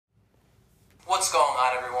What's going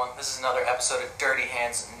on, everyone? This is another episode of Dirty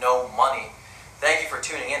Hands, No Money. Thank you for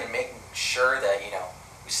tuning in and making sure that,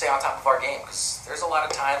 we stay on top of our game, because there's a lot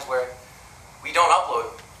of times where we don't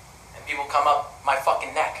upload, and people come up my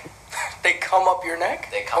fucking neck. They come up your neck?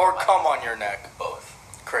 They come Or come on your neck? Both.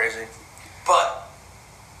 Crazy. But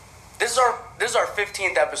This is our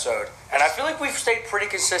 15th episode, and I feel like we've stayed pretty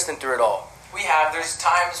consistent through it all. we have, there's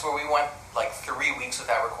times where we went like 3 weeks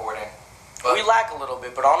without recording. But We lack a little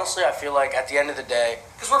bit, but honestly, I feel like at the end of the day...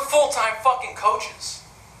 because we're full-time fucking coaches.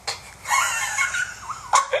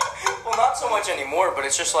 Well, not so much anymore, but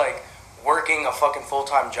it's just like working a fucking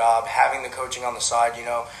full-time job, having the coaching on the side,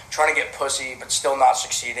 trying to get pussy, but still not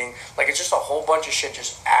succeeding. Like, it's just a whole bunch of shit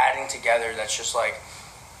just adding together that's just like,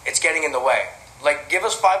 it's getting in the way. Like, give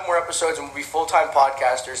us 5 more episodes and we'll be full-time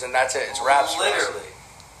podcasters, and that's it. It's wraps. Literally.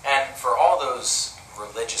 And for all those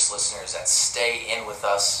religious listeners that stay in with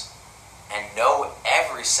us and know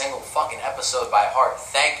every single fucking episode by heart,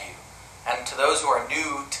 thank you. And to those who are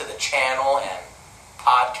new to the channel and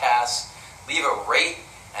podcasts, leave a rate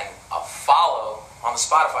and a follow on the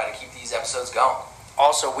Spotify to keep these episodes going.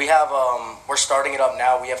 Also, we have, we're starting it up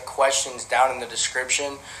now. We have questions down in the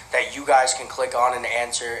description that you guys can click on and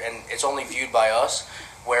answer, and it's only viewed by us,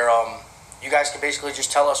 where you guys can basically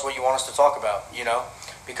just tell us what you want us to talk about,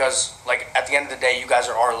 Because, like, at the end of the day, you guys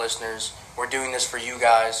are our listeners. We're doing this for you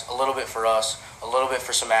guys, a little bit for us, a little bit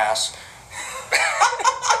for some ass.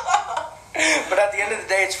 But at the end of the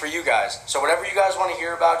day, it's for you guys. So whatever you guys want to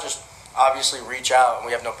hear about, just obviously reach out, and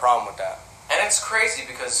we have no problem with that. And it's crazy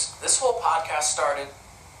because this whole podcast started,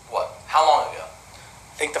 how long ago?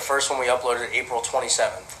 I think the first one we uploaded April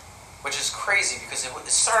 27th. Which is crazy because it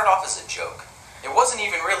started off as a joke. It wasn't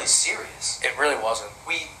even really serious. It really wasn't.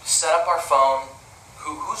 We set up our phone.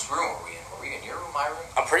 Whose room were we in? Were we in your room, my room?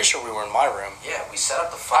 I'm pretty sure we were in my room. Yeah, we set up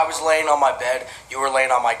the phone. I was laying on my bed. You were laying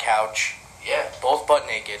on my couch. Yeah. Both butt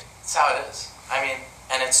naked. That's how it is. I mean,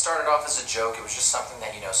 and it started off as a joke. It was just something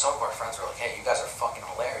that, some of our friends were like, hey, you guys are fucking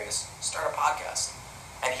hilarious. Start a podcast.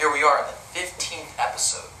 And here we are in the 15th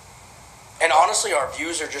episode. And honestly, our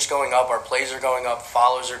views are just going up. Our plays are going up.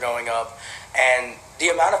 Follows are going up. And the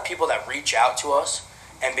amount of people that reach out to us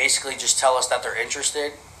and basically just tell us that they're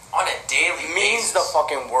interested on a daily means basis. the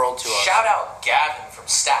fucking world to us. Shout out Gavin from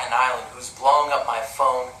Staten Island, who's blowing up my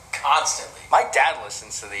phone constantly. My dad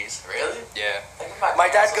listens to these. Really? Yeah. My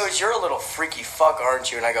dad goes, "You're a little freaky fuck,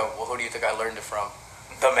 aren't you?" And I go, "Well, who do you think I learned it from?"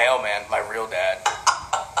 The mailman, my real dad.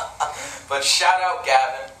 But shout out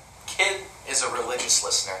Gavin. Kid is a religious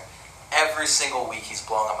listener. Every single week he's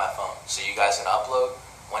blowing up my phone. So you guys can upload.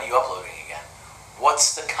 When are you uploading again?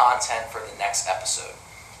 What's the content for the next episode?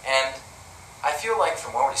 And I feel like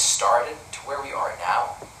from where we started to where we are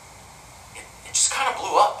now, it just kind of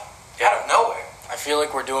blew up out of nowhere. I feel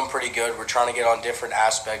like we're doing pretty good. We're trying to get on different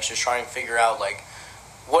aspects, just trying to figure out, like,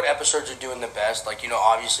 what episodes are doing the best. Like,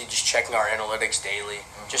 obviously just checking our analytics daily,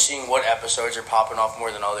 just seeing what episodes are popping off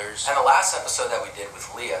more than others. And the last episode that we did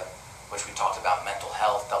with Leah, which we talked about mental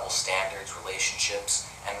health, double standards, relationships,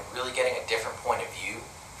 and really getting a different point of view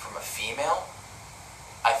from a female,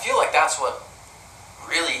 I feel like that's what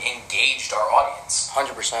really engaged our audience.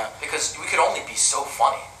 100%. Because we could only be so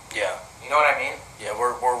funny. Yeah. You know what I mean? Yeah,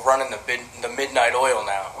 we're running the midnight oil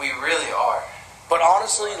now. We really are. But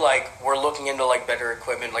honestly, like, we're looking into, like, better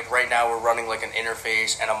equipment. Like, right now we're running, like, an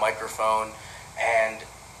interface and a microphone. And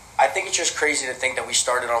I think it's just crazy to think that we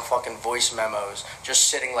started on fucking voice memos, just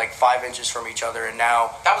sitting, like, 5 inches from each other, and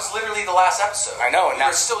now... That was literally the last episode. I know, and we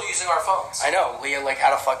were still using our phones. I know. Leah, like,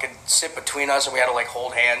 had to fucking sit between us, and we had to, like,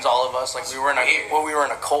 hold hands, all of us. Like, we were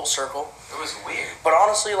in a cult circle. It was weird. But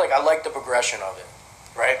honestly, like, I like the progression of it,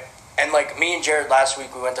 right? And, like, me and Jared last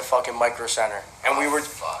week, we went to fucking Micro Center. And we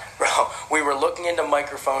were looking into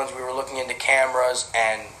microphones, we were looking into cameras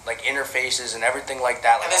and, like, interfaces and everything like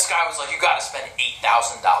that. Like, and this guy was like, you gotta spend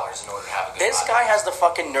 $8,000 in order to have a good This guy has the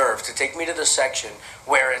fucking nerve to take me to the section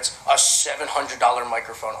where it's a $700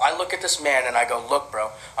 microphone. I look at this man and I go, look, bro,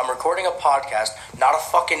 I'm recording a podcast, not a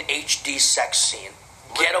fucking HD sex scene.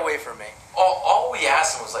 Get away from me. All we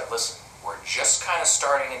asked him was like, listen, we're just kind of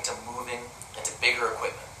starting into moving into bigger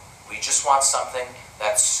equipment. We just want something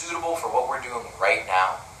that's suitable for what we're doing right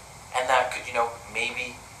now, and that could,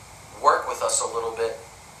 maybe work with us a little bit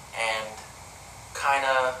and kind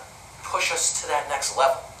of push us to that next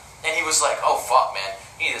level. And he was like, oh, fuck, man,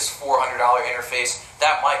 you need this $400 interface.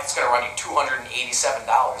 That mic is going to run you $287.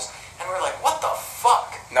 And we're like, what the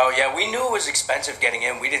fuck? No, yeah, we knew it was expensive getting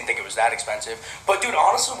in. We didn't think it was that expensive. But, dude,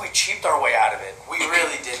 honestly, we cheaped our way out of it. We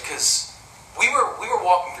really did, because we were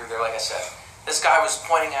walking through there, like I said. This guy was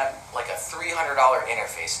pointing at like a $300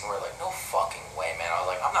 interface, and we're like, no fucking way, man. I was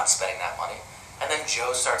like, I'm not spending that money. And then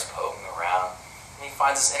Joe starts poking around, and he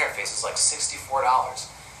finds this interface. It's like $64.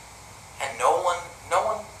 And no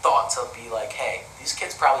one thought to be like, hey, these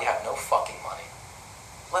kids probably have no fucking money.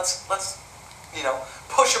 Let's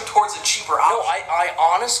push them towards a cheaper option. No, I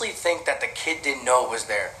honestly think that the kid didn't know it was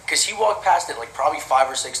there. Because he walked past it like probably 5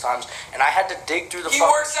 or 6 times, and I had to dig through the He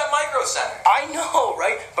works at Micro Center. I know,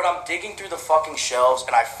 right? But I'm digging through the fucking shelves,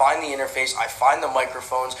 and I find the interface, I find the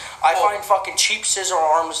microphones, I find fucking cheap scissor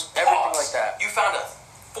arms, everything like that. You found a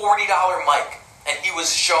 $40 mic, and he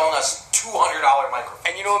was showing us $200 microphones.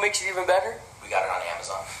 And you know what makes it even better? We got it on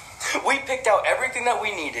Amazon. We picked out everything that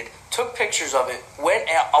we needed, took pictures of it, went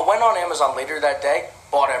on Amazon later that day,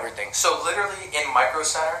 bought everything. So literally in Micro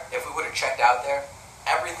Center, if we would have checked out there,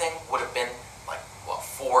 everything would have been like, what,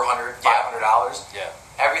 $400, $500? Yeah.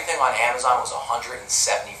 Everything on Amazon was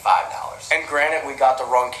 $175. And granted, we got the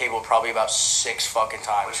wrong cable probably about 6 fucking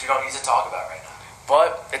times. Which we don't need to talk about right now.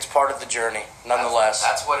 But it's part of the journey, nonetheless.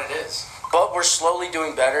 That's what it is. But we're slowly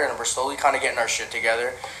doing better, and we're slowly kind of getting our shit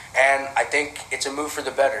together. And I think it's a move for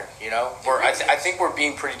the better, you know? I think we're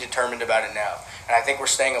being pretty determined about it now. And I think we're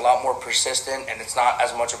staying a lot more persistent, and it's not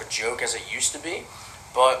as much of a joke as it used to be.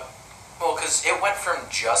 But... Well, because it went from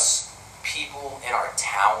just people in our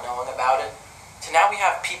town knowing about it, to now we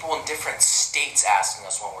have people in different states asking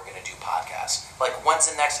us when we're going to do podcasts. Like, when's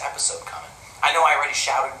the next episode coming? I know I already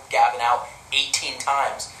shouted Gavin out 18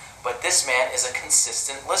 times, but this man is a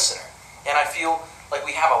consistent listener. And I feel like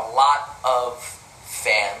we have a lot of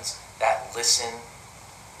fans that listen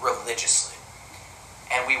religiously.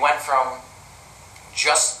 And we went from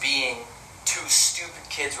just being 2 stupid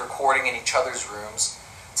kids recording in each other's rooms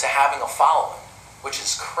to having a following, which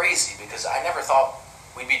is crazy because I never thought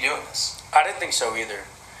we'd be doing this. I didn't think so either.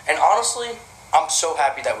 And honestly, I'm so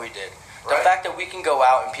happy that we did. The Right. fact that we can go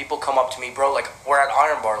out and people come up to me, bro, like, we're at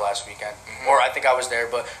Iron Bar last weekend. Or I think I was there,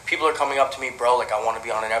 but people are coming up to me, bro, like, I want to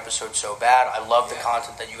be on an episode so bad. I love the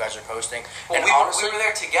content that you guys are posting. Well, and we were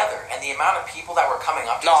there together, and the amount of people that were coming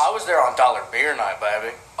up to No, us. I was there on Dollar Beer Night,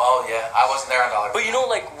 baby. Oh, yeah. I wasn't there on Dollar. But you know,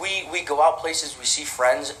 like, we go out places, we see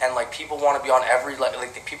friends, and, like, people want to be on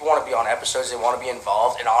people want to be on episodes, they want to be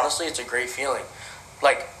involved, and honestly, it's a great feeling.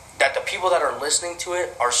 Like, that the people that are listening to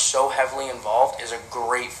it are so heavily involved is a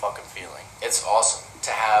great fucking feeling. It's awesome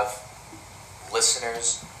to have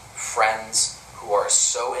listeners, friends who are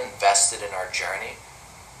so invested in our journey.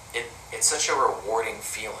 It's such a rewarding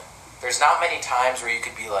feeling. There's not many times where you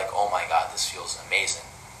could be like, oh my god, this feels amazing.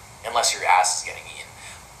 Unless your ass is getting eaten.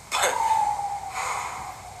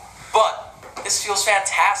 But this feels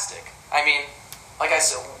fantastic. I mean, like I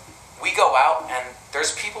said, we go out and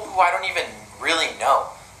there's people who I don't even really know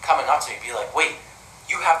coming up to me and be like, wait,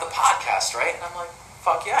 you have the podcast, right? And I'm like,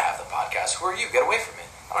 fuck yeah, I have the podcast. Who are you? Get away from me.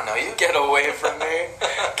 I don't know you. Get away from me.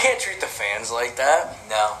 Can't treat the fans like that.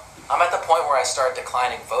 No. I'm at the point where I start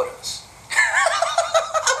declining photos.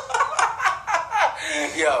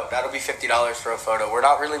 Yo, that'll be $50 for a photo. We're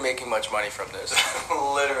not really making much money from this.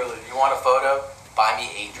 Literally. You want a photo? Buy me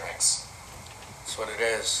 8 drinks. That's what it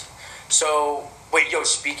is. So, wait, yo,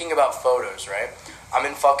 speaking about photos, right? I'm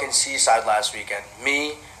in fucking Seaside last weekend.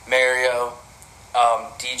 Me, Mario,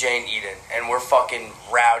 DJ and Eden, and we're fucking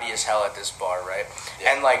rowdy as hell at this bar, right?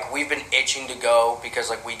 Yeah. And like we've been itching to go because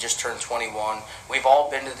like we just turned 21. We've all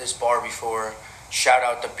been to this bar before. Shout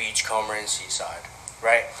out the Beachcomber in Seaside,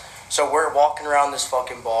 right? So we're walking around this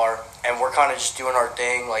fucking bar and we're kind of just doing our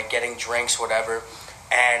thing, like getting drinks, whatever.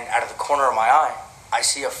 And out of the corner of my eye, I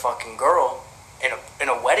see a fucking girl in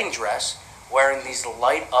a wedding dress wearing these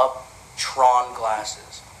light up Tron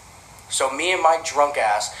glasses. So me and my drunk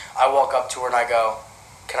ass, I walk up to her and I go,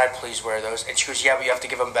 can I please wear those? And she goes, yeah, but you have to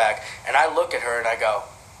give them back. And I look at her and I go,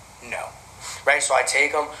 no. Right? So I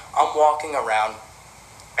take them, I'm walking around,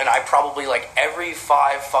 and I probably, like, every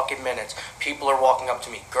 5 fucking minutes, people are walking up to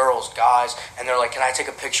me, girls, guys, and they're like, can I take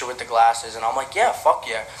a picture with the glasses? And I'm like, yeah, fuck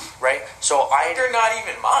yeah, right? So They're not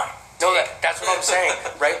even mine. No, that's what I'm saying,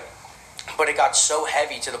 right? But it got so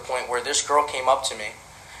heavy to the point where this girl came up to me,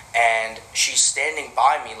 and she's standing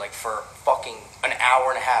by me, like, for fucking an hour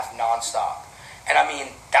and a half nonstop. And, I mean,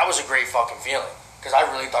 that was a great fucking feeling, because I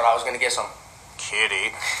really thought I was going to get some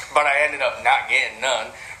kitty, but I ended up not getting none,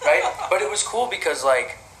 right? But it was cool because,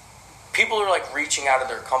 like, people are, like, reaching out of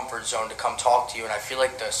their comfort zone to come talk to you, and I feel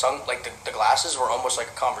like the glasses were almost like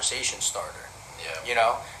a conversation starter. Yeah. You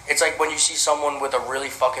know? It's like when you see someone with a really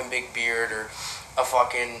fucking big beard or a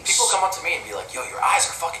fucking... People come up to me and be like, yo, your eyes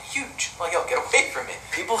are fucking huge. I'm like, yo, get away from me.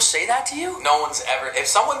 People say that to you? No one's ever... If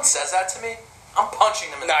someone says that to me, I'm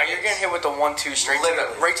punching them in the face. You're getting hit with the 1-2 straight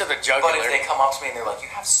Literally. right to the jugular. But if they come up to me and they're like, you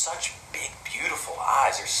have such big, beautiful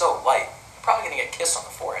eyes. You're so light. probably gonna get kissed on the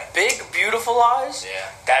forehead. Big, beautiful eyes? Yeah.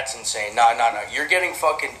 That's insane. No. You're getting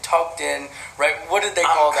fucking tucked in, right? What did they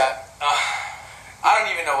call that? I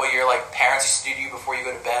don't even know what your parents used to do to you before you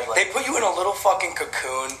go to bed. They put you in a little fucking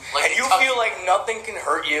cocoon, and you feel like nothing can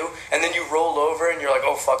hurt you, and then you roll over and you're like,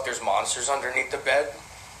 oh fuck, there's monsters underneath the bed.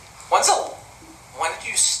 When did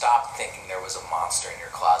you stop thinking there was a monster in your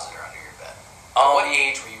closet or under your bed? At what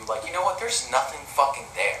age were you like, you know what, there's nothing fucking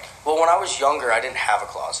there? Well, when I was younger, I didn't have a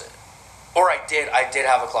closet. Or I did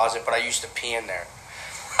have a closet, but I used to pee in there.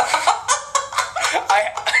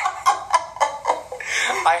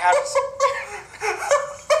 I had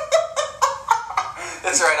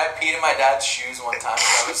That's right, I peed in my dad's shoes one time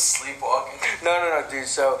when I was sleepwalking. No, dude.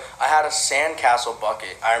 So I had a sandcastle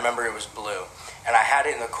bucket. I remember it was blue. And I had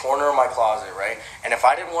it in the corner of my closet, right? And if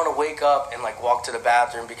I didn't want to wake up and walk to the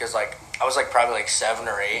bathroom because I was probably 7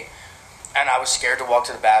 or 8, and I was scared to walk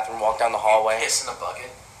to the bathroom, walk down the hallway. Piss in the bucket.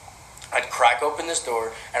 I'd crack open this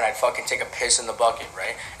door and I'd fucking take a piss in the bucket,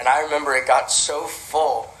 right? And I remember it got so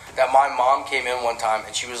full that my mom came in one time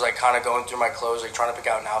and she was kind of going through my clothes, trying to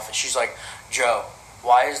pick out an outfit. She's like, Joe,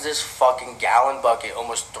 why is this fucking gallon bucket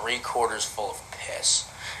almost 3/4 full of piss?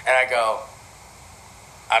 And I go,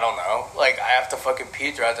 I don't know. I have to fucking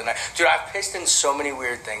pee throughout the night. Dude, I've pissed in so many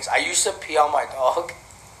weird things. I used to pee on my dog.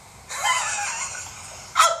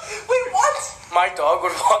 Wait, what? My dog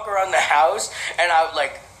would walk around the house, and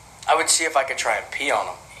I would see if I could try and pee on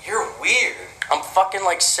him. You're weird. I'm fucking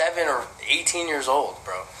 7 or 18 years old,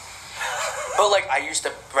 bro. But I used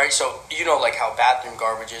to, right? So you know how bathroom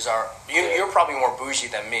garbages are. You're probably more bougie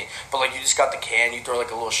than me. But you just got the can, you throw a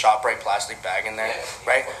little ShopRite plastic bag in there,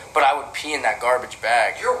 right? But I would pee in that garbage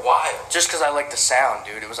bag. You're wild. Just because I like the sound,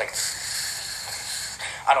 dude. It was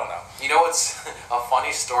I don't know. You know what's a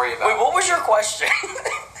funny story about? Wait, what was your question?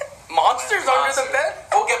 Monsters under the bed?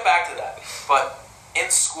 We'll get back to that. But in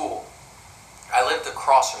school, I lived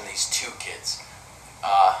across from these 2 kids.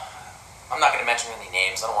 I'm not going to mention any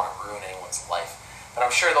names. I don't want to ruin anyone's life. But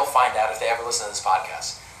I'm sure they'll find out if they ever listen to this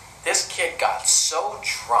podcast. This kid got so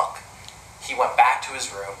drunk, he went back to his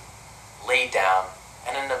room, laid down,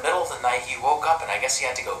 and in the middle of the night, he woke up, and I guess he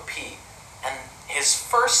had to go pee. And his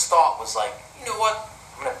first thought was you know what?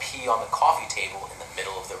 I'm going to pee on the coffee table in the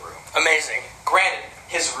middle of the room. Amazing. Granted,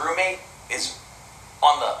 his roommate is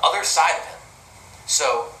on the other side of him.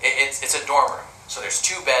 So it's a dorm room. So there's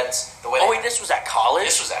 2 beds. Wait, this was at college?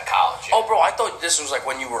 This was at college, yeah. Oh, bro, I thought this was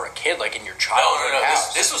when you were a kid, in your childhood No.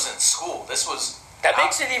 house. This was in school. This was... That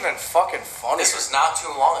makes it even fucking funnier. This was not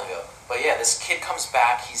too long ago. But yeah, this kid comes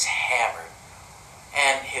back. He's hammered.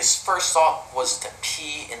 And his first thought was to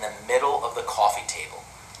pee in the middle of the coffee table.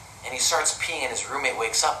 And he starts peeing, and his roommate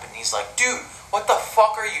wakes up, and he's like, dude, what the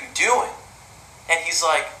fuck are you doing? And he's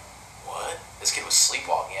like, what? This kid was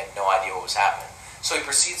sleepwalking. He had no idea what was happening. So he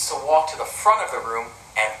proceeds to walk to the front of the room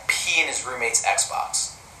and pee in his roommate's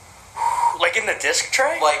Xbox. In the disc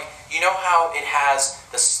tray? You know how it has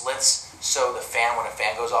the slits so when a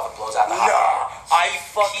fan goes off, it blows out the hot air? He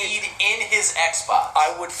peed in his Xbox.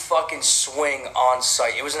 I would fucking swing on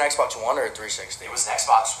site. It was an Xbox One or a 360? It was an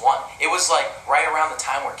Xbox One. It was right around the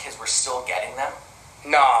time where kids were still getting them.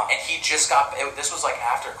 Nah. And he just this was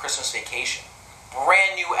after Christmas vacation.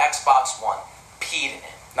 Brand new Xbox One. Peed in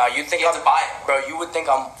it. Now you think I'm to buy him, bro? You would think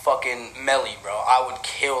I'm fucking Melly, bro. I would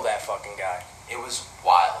kill that fucking guy. It was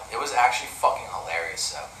wild. It was actually fucking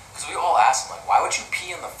hilarious, though, because we all asked him why would you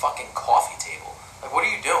pee in the fucking coffee table? What are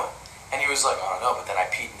you doing? And he was like, I don't know, but then I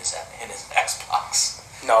peed in his Xbox.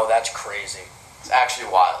 No, that's crazy. It's actually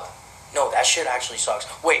wild. No, that shit actually sucks.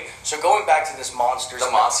 Wait, so going back to this monsters, the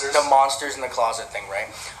monsters in the closet thing, right?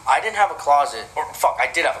 I didn't have a closet, I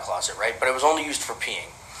did have a closet, right? But it was only used for peeing.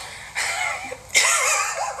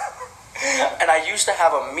 And I used to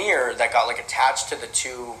have a mirror that got attached to the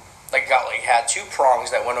 2, had 2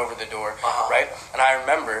 prongs that went over the door, right? And I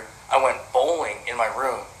remember I went bowling in my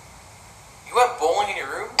room. You went bowling in your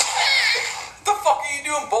room? What the fuck are you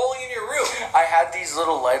doing bowling in your room? I had these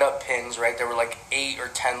little light up pins, right? There were 8 or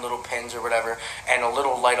 10 little pins or whatever, and a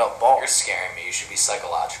little light up ball. You're scaring me. You should be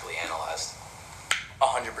psychologically analyzed.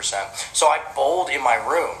 100%. So I bowled in my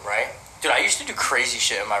room, right? Dude, I used to do crazy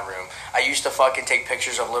shit in my room. I used to fucking take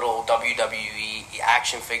pictures of little WWE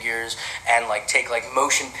action figures and take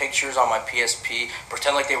motion pictures on my PSP,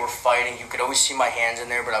 pretend they were fighting. You could always see my hands in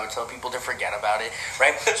there, but I would tell people to forget about it,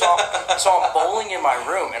 right? So I'm bowling in my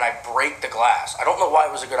room and I break the glass. I don't know why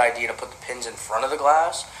it was a good idea to put the pins in front of the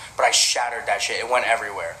glass, but I shattered that shit. It went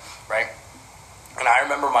everywhere, right? And I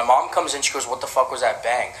remember my mom comes in, she goes, what the fuck was that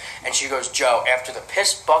bang? And she goes, Joe, after the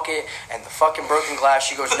piss bucket and the fucking broken glass,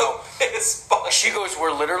 she goes, no. Piss bucket. She goes,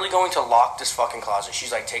 we're literally going to lock this fucking closet.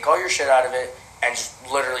 She's like, take all your shit out of it, and just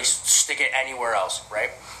literally stick it anywhere else,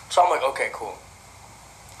 right? So I'm like, okay, cool.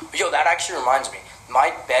 Yo, that actually reminds me.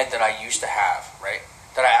 My bed that I used to have, right?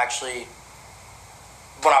 That I actually,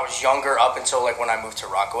 when I was younger, up until like when I moved to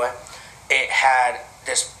Rockaway, it had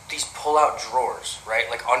these pull-out drawers, right?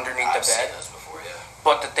 Like underneath the bed. I've seen those before, yeah.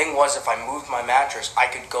 But the thing was, if I moved my mattress, I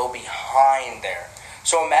could go behind there.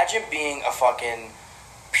 So imagine being a fucking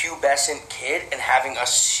pubescent kid and having a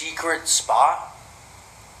secret spot.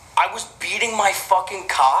 I was beating my fucking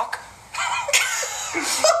cock.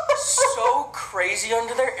 So crazy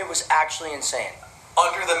under there, it was actually insane.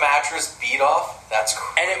 Under the mattress beat off? That's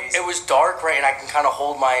crazy. And it was dark, right? And I can kind of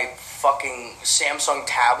hold my fucking Samsung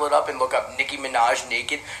tablet up and look up Nicki Minaj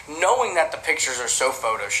naked, knowing that the pictures are so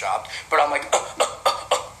photoshopped. But I'm like,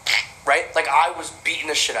 right? Like, I was beating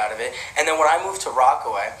the shit out of it. And then when I moved to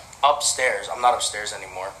Rockaway, upstairs, I'm not upstairs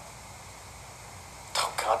anymore.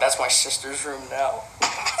 Oh, God, that's my sister's room now.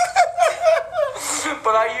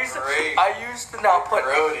 But I used to not put...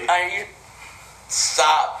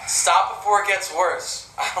 Stop before it gets worse.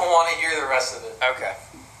 I don't want to hear the rest of it. Okay.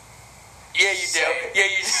 Yeah, you do. Yeah,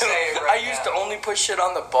 you do. Say it right I used to only put shit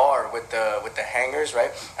on the bar with the hangers,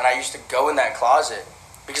 right? And I used to go in that closet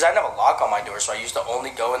because I didn't have a lock on my door, so I used to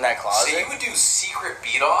only go in that closet. So you would do secret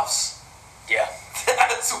beat-offs? Yeah.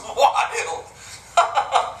 That's wild.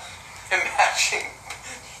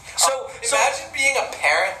 Imagine being a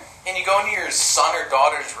parent and you go into your son or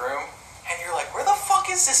daughter's room and you're like, where the fuck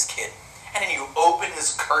is this kid? And then you open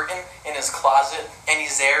his curtain in his closet and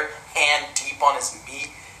he's there, hand deep on his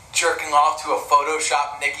meat, jerking off to a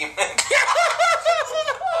Photoshop Nicki Minaj.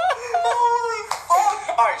 Holy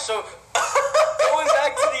fuck! All right, so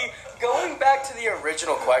going back to the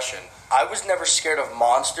original question, I was never scared of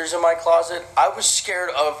monsters in my closet. I was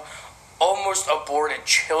scared of almost aborted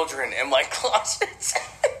children in my closet.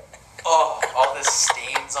 Oh, all the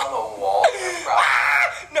stains on the wall.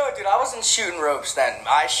 No, dude, I wasn't shooting ropes then.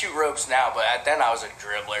 I shoot ropes now, but then I was a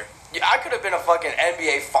dribbler. Yeah, I could have been a fucking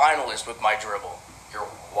NBA finalist with my dribble. You're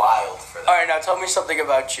wild for that. All right, now tell me something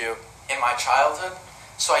about you. In my childhood,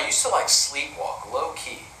 so I used to like sleepwalk, low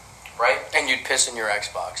key, right? And you'd piss in your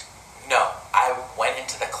Xbox. No, I went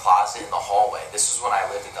into the closet in the hallway. This was when I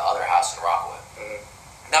lived at the other house in Rockaway.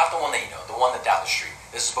 Mm-hmm. Not the one that you know, the one that down the street.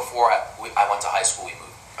 This is before I went to high school, we moved.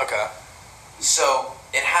 Okay. So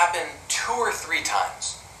it happened 2 or 3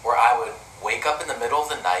 times where I would wake up in the middle of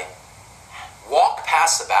the night, walk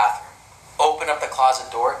past the bathroom, open up the closet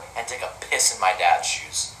door, and take a piss in my dad's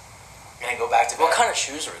shoes. And then go back to bed. What kind of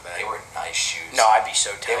shoes were they? They were nice shoes. No, I'd be so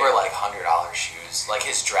tight. They were like $100 shoes. Like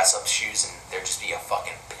his dress-up shoes, and there'd just be a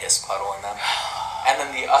fucking piss puddle in them. And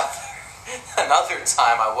then another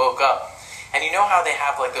time I woke up, and you know how they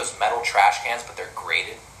have like those metal trash cans, but they're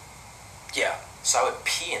grated? Yeah. So I would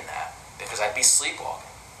pee in that because I'd be sleepwalking,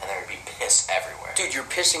 and there would be piss everywhere. Dude, you're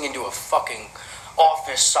pissing into a fucking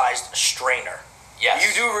office-sized strainer. Yes.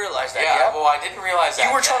 You do realize that, yeah? yeah? Well, I didn't realize that.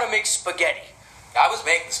 You were trying to make spaghetti. I was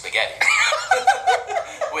making spaghetti.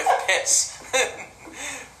 With piss.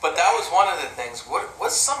 But that was one of the things.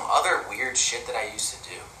 What's some other weird shit that I used to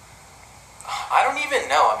do? I don't even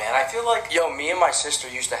know, man. I feel like... Yo, me and my sister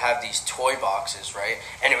used to have these toy boxes, right?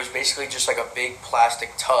 And it was basically just like a big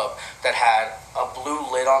plastic tub that had a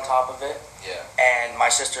blue lid on top of it. Yeah. And my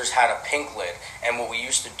sister's had a pink lid. And what we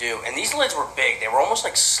used to do... And these lids were big. They were almost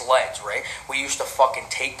like sleds, right? We used to fucking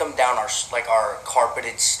take them down our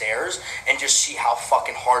carpeted stairs and just see how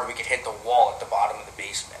fucking hard we could hit the wall at the bottom of the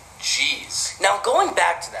basement. Jeez. Now, going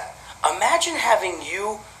back to that, imagine having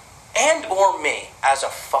you... and or me as a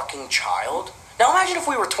fucking child. Now imagine if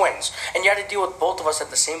we were twins and you had to deal with both of us at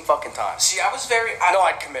the same fucking time. See, I was very...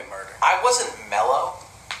 I'd commit murder. I wasn't mellow,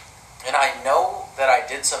 and I know that I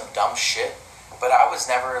did some dumb shit, but I was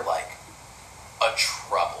never, like, a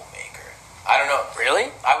troublemaker. I don't know. Really?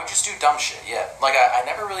 I would just do dumb shit, yeah. Like, I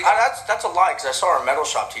never really... That's a lie, because I saw our metal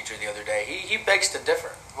shop teacher the other day. He begs to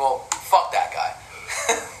differ. Well, fuck that guy.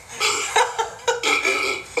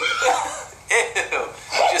 Ew.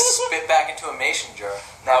 Just spit back into a mason jar.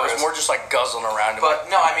 No, it was more just like guzzling around him. But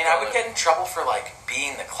no, I mean, I would get in trouble for like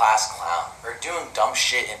being the class clown or doing dumb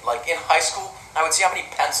shit. Like in high school, I would see how many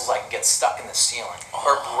pencils I could get stuck in the ceiling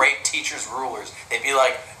or break teachers' rulers. They'd be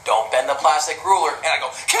like, "Don't bend the plastic ruler," and I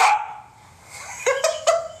go, "Cut!"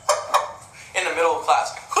 In the middle of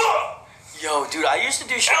class. Yo, dude, I used to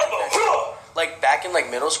do shit like that. Like, back in, like,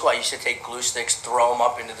 middle school, I used to take glue sticks, throw them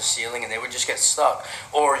up into the ceiling, and they would just get stuck.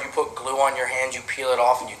 Or you put glue on your hands, you peel it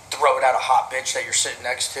off, and you throw it at a hot bitch that you're sitting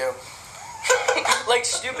next to. Like,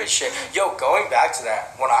 stupid shit. Yo, going back to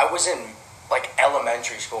that, when I was in, like,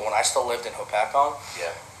 elementary school, when I still lived in Hopatcong,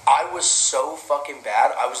 yeah, I was so fucking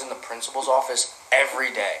bad, I was in the principal's office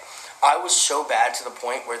every day. I was so bad to the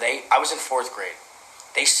point where I was in 4th grade.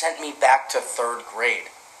 They sent me back to 3rd grade.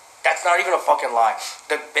 That's not even a fucking lie.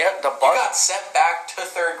 The bus... You got sent back to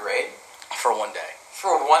 3rd grade? For one day.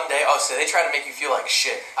 For one day? Oh, so they tried to make you feel like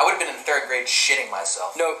shit. I would have been in 3rd grade shitting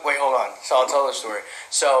myself. No, wait, hold on. So I'll tell the story.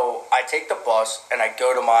 So I take the bus and I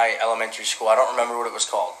go to my elementary school. I don't remember what it was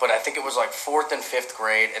called, but I think it was like 4th and 5th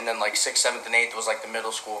grade, and then like 6th, 7th, and 8th was like the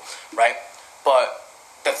middle school, right? But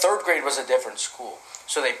the 3rd grade was a different school.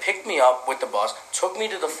 So they picked me up with the bus, took me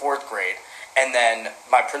to the 4th grade, and then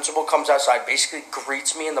my principal comes outside, basically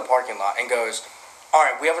greets me in the parking lot and goes, all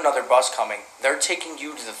right, we have another bus coming. They're taking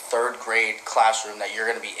you to the 3rd grade classroom that you're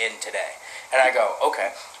going to be in today. And I go,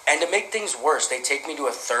 okay. And to make things worse, they take me to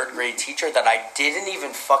a 3rd grade teacher that I didn't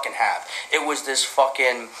even fucking have. It was this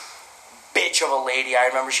fucking bitch of a lady. I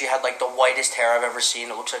remember she had like the whitest hair I've ever seen.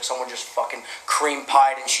 It looks like someone just fucking cream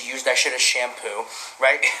pied and she used that shit as shampoo,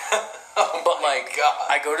 right? But like, God.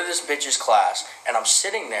 I go to this bitch's class and I'm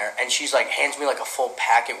sitting there and she's like, hands me like a full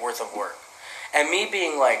packet worth of work. And me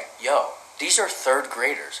being like, yo, these are 3rd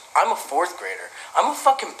graders. I'm a 4th grader. I'm a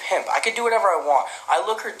fucking pimp. I could do whatever I want. I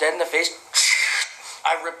look her dead in the face.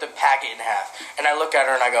 I rip the packet in half. And I look at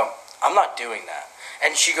her and I go, I'm not doing that.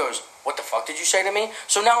 And she goes, what the fuck did you say to me?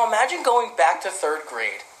 So now imagine going back to 3rd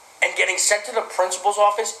grade and getting sent to the principal's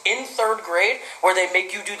office in 3rd grade where they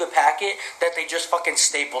make you do the packet that they just fucking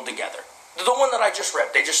stapled together. The one that I just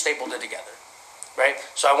ripped, they just stapled it together. Right?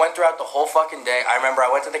 So I went throughout the whole fucking day. I remember I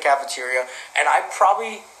went to the cafeteria and I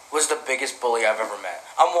probably was the biggest bully I've ever met.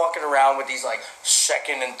 I'm walking around with these like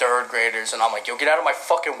 2nd and 3rd graders and I'm like, yo, get out of my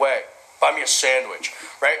fucking way. Buy me a sandwich.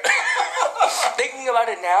 Right? Thinking about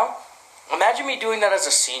it now, imagine me doing that as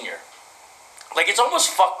a senior. Like, it's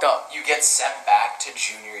almost fucked up. You get sent back to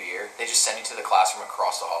junior year. They just send you to the classroom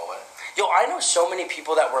across the hallway. Yo, I know so many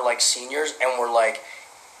people that were like seniors and were like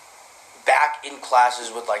back in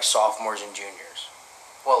classes with like sophomores and juniors.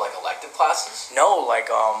 Well, like elective classes? No, like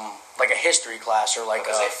a history class or like...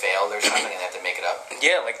 Because they failed or something and they have to make it up?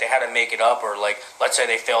 Yeah, like they had to make it up, or like, let's say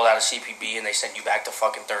they failed out of CPB and they sent you back to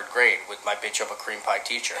fucking 3rd grade with my bitch of a cream pie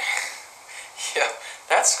teacher. Yeah,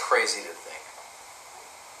 that's crazy to think.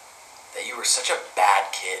 That you were such a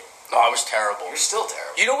bad kid. No, I was terrible. You're still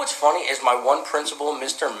terrible. You know what's funny is my one principal,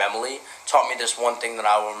 Mr. Memley, taught me this one thing that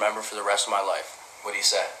I will remember for the rest of my life. What do you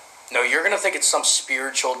say? No, you're going to think it's some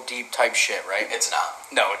spiritual, deep type shit, right? It's not.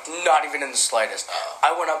 No, it's not even in the slightest.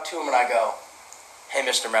 I went up to him and I go, hey,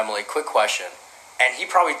 Mr. Memley, quick question. And he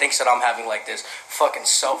probably thinks that I'm having like this fucking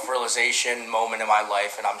self-realization moment in my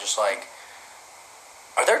life. And I'm just like,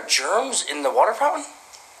 are there germs in the water fountain?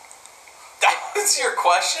 That was your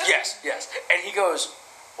question? Yes. And he goes,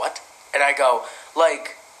 what? And I go,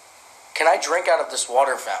 like, can I drink out of this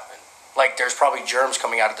water fountain? Like, there's probably germs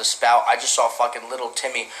coming out of the spout. I just saw fucking little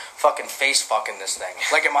Timmy fucking face fucking this thing.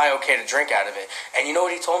 Like, am I okay to drink out of it? And you know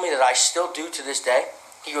what he told me that I still do to this day?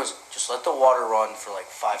 He goes, just let the water run for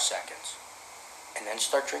like 5 seconds. And then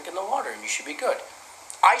start drinking the water and you should be good.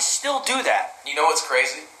 I still do that. You know what's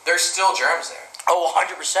crazy? There's still germs there. Oh,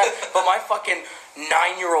 100%. But my fucking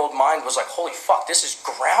 9-year-old mind was like, holy fuck, this is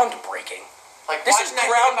groundbreaking. Like, this is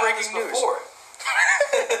groundbreaking news.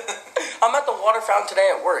 I'm at the water fountain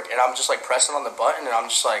today at work, and I'm just like pressing on the button, and I'm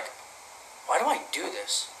just like, why do I do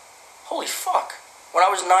this? Holy fuck. When I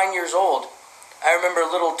was 9 years old, I remember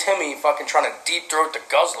little Timmy fucking trying to deep throat the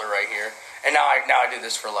guzzler right here, and now I do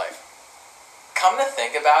this for life. Come to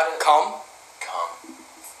think about it. Come.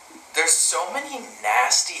 There's so many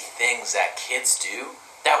nasty things that kids do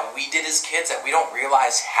that we did as kids that we don't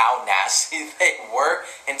realize how nasty they were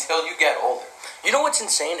until you get older. You know what's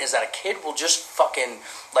insane is that a kid will just fucking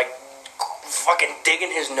dig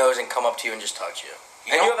in his nose and come up to you and just touch you.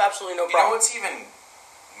 You have absolutely no problem. You know what's even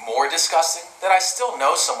more disgusting? That I still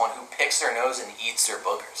know someone who picks their nose and eats their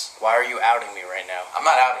boogers. Why are you outing me right now? I'm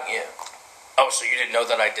not outing you. Oh, so you didn't know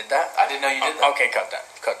that I did that? I didn't know you did that. Okay, cut that.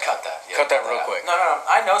 Yeah, cut that real quick. No.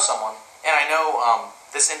 I know someone, and I know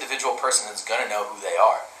this individual person is going to know who they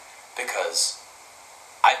are because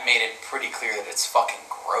I've made it pretty clear that it's fucking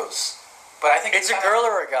gross. But I think it's a girl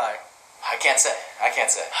or a guy? I can't say.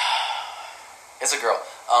 It's a girl.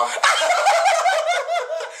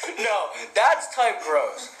 No, that's type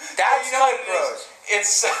gross. That's type gross.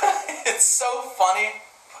 It's so funny,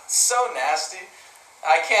 so nasty.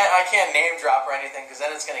 I can't name drop or anything because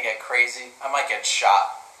then it's gonna get crazy. I might get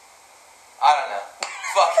shot. I don't know.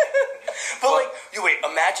 Fuck it. But like, wait.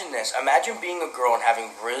 Imagine this. Imagine being a girl and having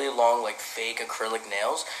really long, like fake acrylic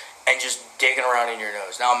nails and just digging around in your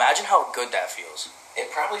nose. Now imagine how good that feels. It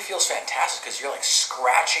probably feels fantastic because you're like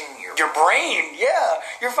scratching your brain. Yeah,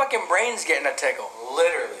 your fucking brain's getting a tickle.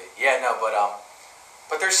 Literally. Yeah. No.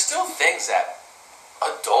 But there's still things that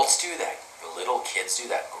Adults do that. Little kids do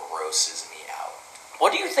that. Grosses me out.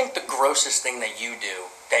 What do you think the grossest thing that you do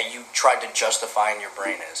that you tried to justify in your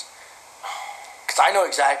brain is? Because I know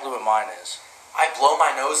exactly what mine is. I blow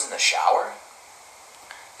my nose in the shower.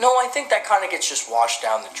 No, I think that kind of gets just washed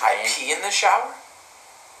down the drain. I pee in the shower.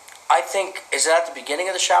 I think, is it at the beginning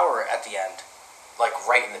of the shower or at the end? Like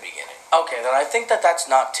right in the beginning. Okay, then I think that's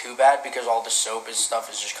not too bad because all the soap and stuff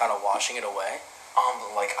is just kind of washing it away.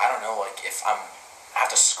 Like, I don't know, like if I have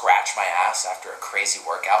to scratch my ass after a crazy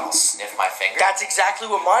workout, I'll sniff my finger. That's exactly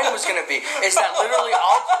what mine was gonna be. Is that literally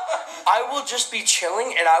I will just be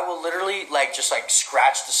chilling and I will literally just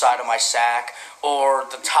scratch the side of my sack or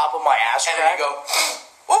the top of my ass crack. And then you go,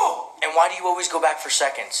 ooh! And why do you always go back for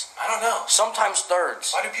seconds? I don't know. Sometimes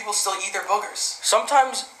thirds. Why do people still eat their boogers?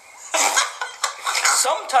 Sometimes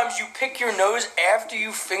you pick your nose after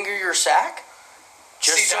you finger your sack.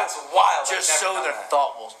 That's wild. Just so the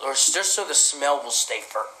thought will, or just so the smell will stay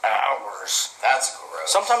for hours. That's gross.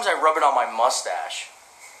 Sometimes I rub it on my mustache.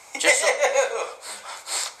 Just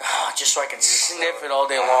so I can sniff it all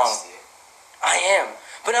day long. I am.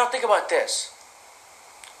 But now think about this.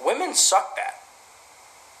 Women suck that.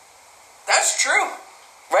 That's true.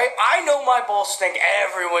 Right? I know my balls stink.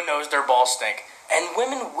 Everyone knows their balls stink. And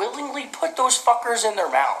women willingly put those fuckers in their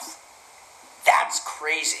mouth. That's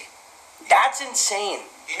crazy. That's insane.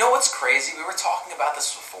 You know what's crazy? We were talking about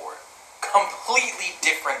this before. Completely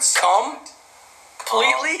different subject.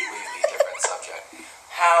 Completely different subject.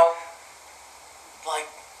 How,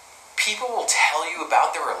 people will tell you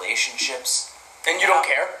about their relationships. And you don't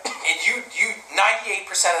care? And you 98%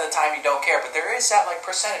 of the time you don't care, but there is that,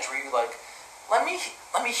 percentage where you let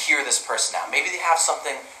me hear this person out. Maybe they have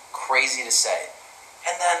something crazy to say.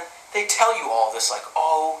 And then they tell you all this,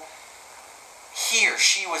 oh, he or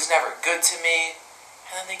she was never good to me,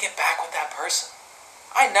 and then they get back with that person.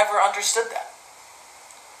 I never understood that.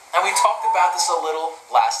 And we talked about this a little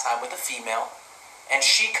last time with a female, and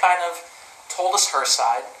she kind of told us her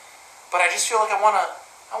side, but I just feel like I want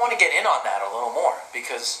to get in on that a little more,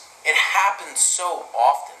 because it happens so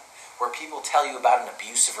often where people tell you about an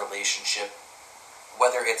abusive relationship,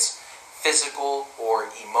 whether it's physical or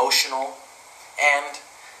emotional, and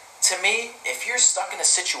to me, if you're stuck in a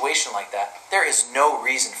situation like that, there is no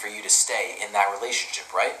reason for you to stay in that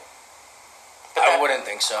relationship, right? I wouldn't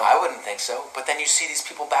think so. I wouldn't think so. But then you see these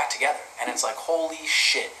people back together, and it's like, holy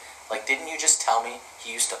shit. Didn't you just tell me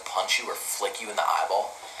he used to punch you or flick you in the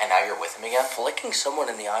eyeball, and now you're with him again? Flicking someone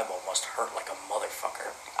in the eyeball must hurt like a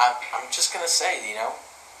motherfucker. I'm just going to say,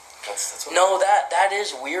 that's what No, that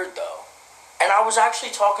is weird, though. And I was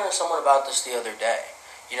actually talking to someone about this the other day.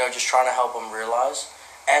 Just trying to help them realize.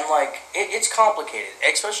 And, it's complicated.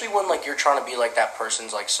 Especially when, you're trying to be, that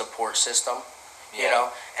person's, support system. You know?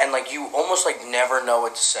 And, you almost, never know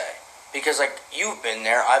what to say. Because, you've been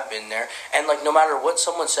there, I've been there. And, no matter what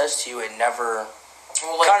someone says to you, it never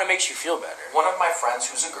kind of makes you feel better. One of my friends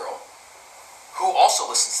who's a girl, who also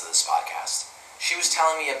listens to this podcast, she was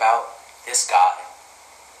telling me about this guy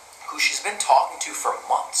who she's been talking to for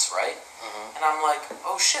months, right? Mm-hmm. And I'm like,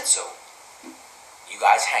 oh, shit, so you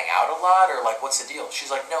guys hang out a lot, or what's the deal? She's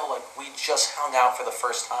like, no, we just hung out for the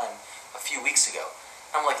first time a few weeks ago.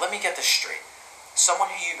 And I'm like, let me get this straight. Someone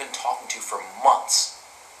who you've been talking to for months,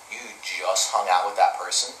 you just hung out with that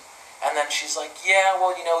person? And then she's like, yeah,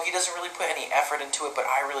 well, he doesn't really put any effort into it, but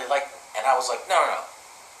I really like him. And I was like, no.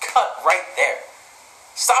 Cut right there.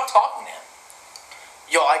 Stop talking to him.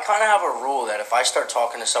 Yo, I kind of have a rule that if I start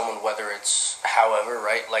talking to someone, whether it's however,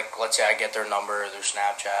 right? Let's say I get their number, or their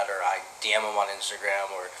Snapchat, or I DM them on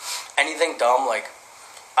Instagram, or anything dumb, I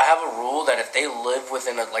have a rule that if they live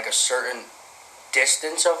within a certain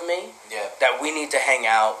distance of me, that we need to hang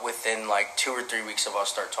out within 2 or 3 weeks of us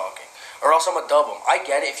start talking. Or else I'm gonna dub them. I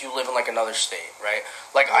get it if you live in another state, right?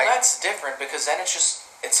 That's different, because then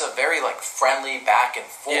it's a very friendly back and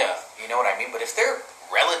forth. Yeah. You know what I mean? But if they're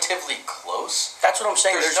relatively close, that's what I'm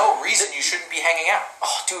saying. There's no reason you shouldn't be hanging out.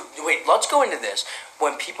 Oh, dude, wait, let's go into this.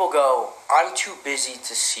 When people go, I'm too busy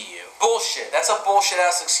to see you. Bullshit. That's a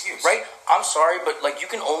bullshit-ass excuse. Right? I'm sorry, but, you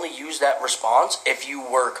can only use that response if you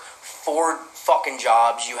work 4 fucking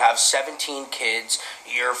jobs, you have 17 kids,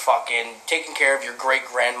 you're fucking taking care of your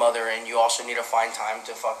great-grandmother, and you also need to find time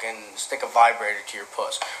to fucking stick a vibrator to your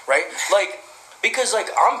puss. Right? Because,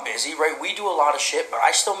 I'm busy, right? We do a lot of shit, but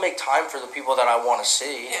I still make time for the people that I want to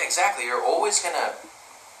see. Yeah, exactly. You're always going to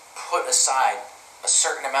put aside a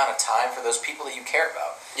certain amount of time for those people that you care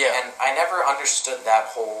about. Yeah. And I never understood that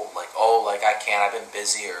whole, I can't, I've been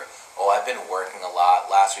busy, or, I've been working a lot,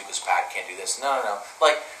 last week was packed, can't do this. No.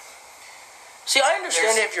 See, I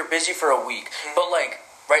understand it if you're busy for a week, but,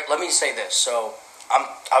 right, let me say this. So,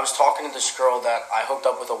 I was talking to this girl that I hooked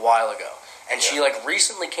up with a while ago, and she like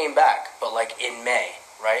recently came back, but like in May,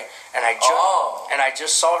 right? And I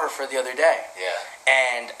just saw her for the other day. Yeah.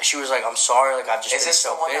 And she was like, "I'm sorry, like I've just been so busy." Is this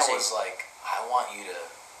the one that was like, "I want you to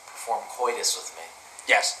perform coitus with me"?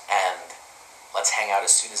 Yes. And let's hang out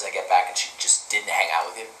as soon as I get back, and she just didn't hang out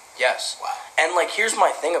with you? Yes. Wow. And like, here's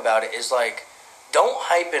my thing about it is like, don't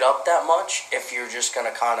hype it up that much if you're just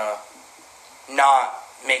gonna kind of not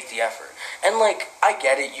make the effort. And like, I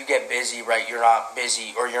get it, you get busy, right? You're not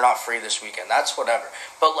busy or you're not free this weekend. That's whatever.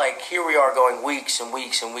 But like, here we are going weeks and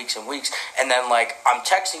weeks and weeks and weeks, and then like, I'm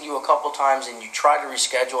texting you a couple times and you try to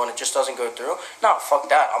reschedule and it just doesn't go through. No, fuck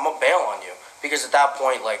that. I'm gonna bail on you, because at that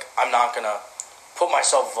point, like, I'm not gonna put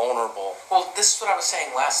myself vulnerable. Well, this is what I was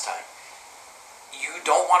saying last time. You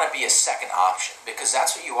don't want to be a second option, because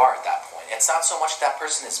that's what you are at that point. It's not so much that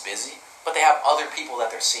person is busy, but they have other people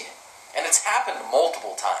that they're seeing. And it's happened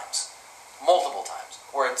multiple times,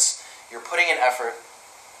 where it's, you're putting in effort,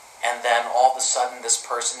 and then all of a sudden this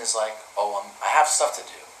person is like, "Oh, I have stuff to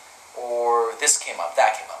do," or this came up,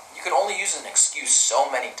 that came up. You can only use an excuse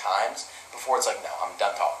so many times before it's like, "No, I'm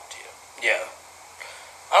done talking to you." Yeah.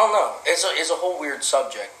 I don't know. It's a whole weird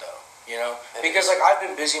subject, though. You know, because like, I've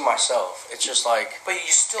been busy myself. It's just like, but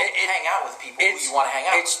you still hang out with people who you want to hang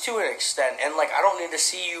out with. It's to an extent, and like, I don't need to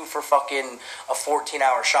see you for fucking a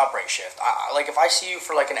 14-hour shop rate shift. Like, if I see you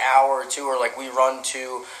for like an hour or two, or like we run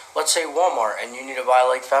to, let's say, Walmart, and you need to buy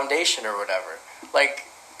like foundation or whatever, like,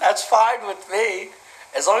 that's fine with me.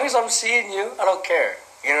 As long as I'm seeing you, I don't care.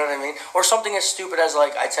 You know what I mean? Or something as stupid as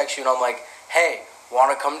like, I text you and I'm like, "Hey,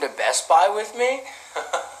 want to come to Best Buy with me?"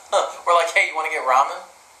 Or like, "Hey, you want to get ramen?"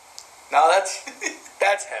 No, that's heavy.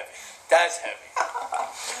 That's heavy.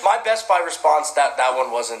 My Best Buy response, that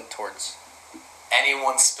one wasn't towards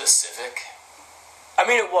anyone specific. I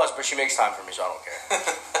mean, it was, but she makes time for me, so I don't care.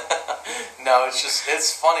 No,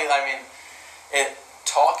 it's funny. I mean,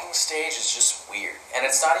 talking stage is just weird, and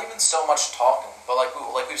it's not even so much talking, but like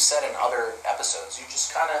we've said in other episodes, you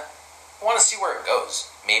just kind of want to see where it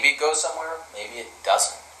goes. Maybe it goes somewhere, maybe it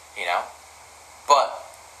doesn't. You know, but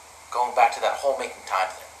going back to that whole making time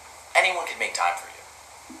thing. Anyone can make time for you.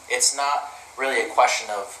 It's not really a question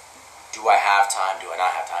of, do I have time, do I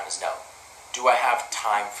not have time? It's no. Do I have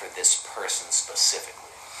time for this person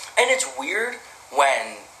specifically? And it's weird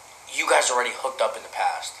when you guys already hooked up in the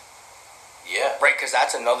past. Yeah. Right, because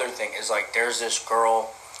that's another thing, is like, there's this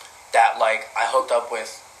girl that like I hooked up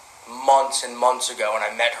with months and months ago, and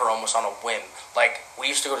I met her almost on a whim. Like, we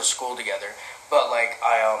used to go to school together, but like,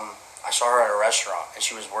 I saw her at a restaurant, and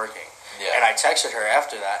she was working. Yeah. And I texted her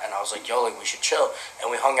after that, and I was like, "Yo, like, we should chill."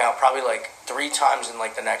 And we hung out probably like 3 times in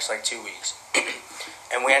like the next like 2 weeks.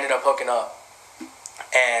 And we ended up hooking up.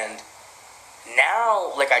 And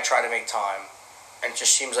now, like, I try to make time, and it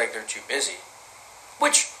just seems like they're too busy.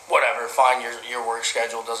 Which, whatever, fine, your work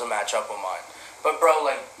schedule doesn't match up with mine. But bro,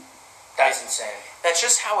 like, that's insane. That's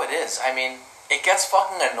just how it is. I mean, it gets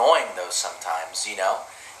fucking annoying though sometimes, you know?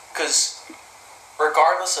 Because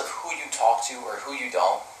regardless of who you talk to or who you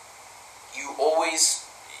don't,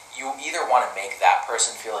 you either want to make that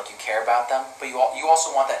person feel like you care about them, but you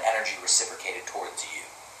also want that energy reciprocated towards you.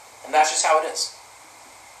 And that's just how it is.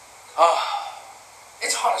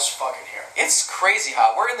 It's hot as fuck in here. It's crazy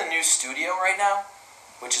hot. We're in the new studio right now,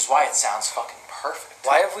 which is why it sounds fucking perfect.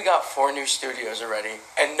 Why have we got 4 new studios already,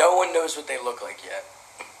 and no one knows what they look like yet?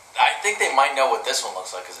 I think they might know what this one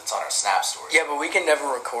looks like because it's on our Snap story. Yeah, but we can never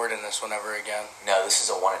record in this one ever again. No, this is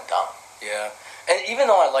a one and done. Yeah. And even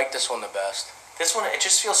though I like this one the best, this one, it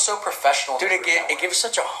just feels so professional. Dude, it gives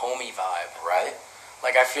such a homey vibe. Right?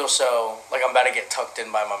 Like, I feel so, like I'm about to get tucked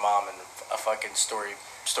in by my mom in a fucking story.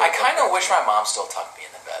 I kind of wish my mom still tucked me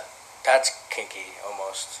in the bed. That's kinky,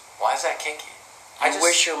 almost. Why is that kinky? I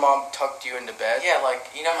wish your mom tucked you into bed? Yeah, like,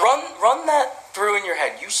 you know. Run that through in your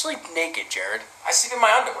head. You sleep naked, Jared. I sleep in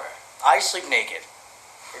my underwear. I sleep naked.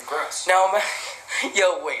 You're gross. Now,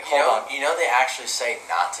 yo, wait, hold on. You know they actually say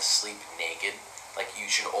not to sleep naked? Like, you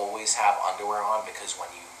should always have underwear on because when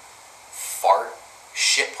you fart,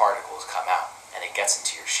 shit particles come out and it gets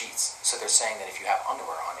into your sheets. So they're saying that if you have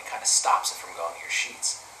underwear on, it kind of stops it from going to your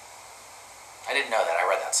sheets. I didn't know that. I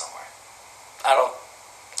read that somewhere.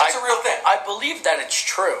 It's a real thing. I believe that it's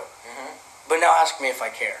true. Mm-hmm. But now ask me if I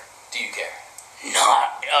care. Do you care?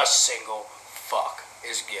 Not a single fuck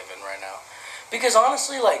is given right now. Because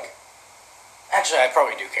honestly, like, actually, I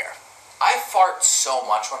probably do care. I fart so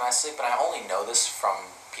much when I sleep, and I only know this from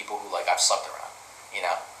people who, like, I've slept around, you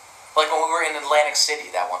know? Like when we were in Atlantic City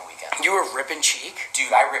that one weekend. You were ripping cheek?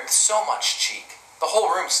 Dude, I ripped so much cheek. The whole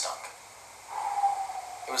room stunk.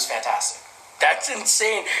 It was fantastic. That's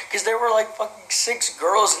insane, because there were like fucking 6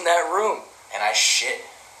 girls in that room. and I shit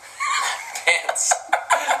my pants.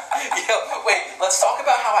 Yo, wait, let's talk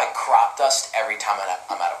about how I crop dust every time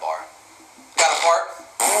I'm at a bar. Got a part?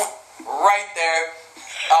 Right there.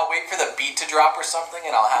 I'll wait for the beat to drop or something,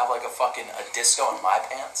 and I'll have like a disco in my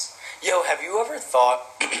pants. Yo, have you ever thought,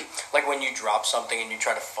 like when you drop something and you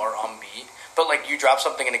try to fart on beat, but like you drop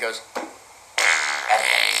something and it goes, And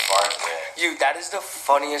then you fart. you, that is the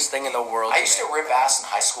funniest thing in the world. I used to rip ass in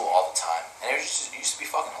high school all the time, and it used to be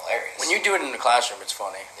fucking hilarious. When you do it in the classroom, it's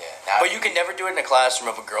funny. Yeah. But you can never do it in the classroom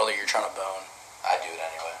of a girl that you're trying to bone. I do it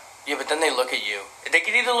anyway. Yeah, but then they look at you. They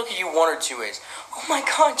can either look at you one or two ways. Oh my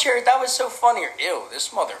god, Jared, that was so funny. Or, ew, this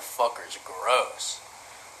motherfucker's gross.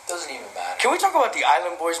 Doesn't even matter. Can we talk about the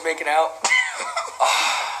Island Boys making out?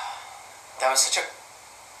 That was such a...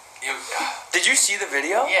 Did you see the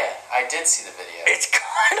video? Yeah, I did see the video. It's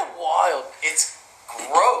kind of wild. It's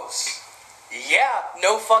gross. Yeah,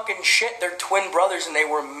 no fucking shit. They're twin brothers and they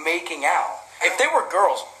were making out. If they were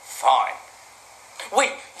girls, fine.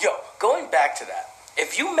 Wait, yo, going back to that.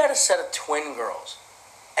 If you met a set of twin girls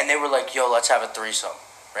and they were like, yo, let's have a threesome,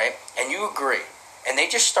 right? And you agree, and they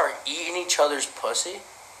just start eating each other's pussy,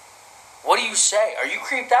 what do you say? Are you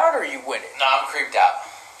creeped out or are you with it? No, I'm creeped out.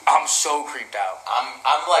 I'm so creeped out.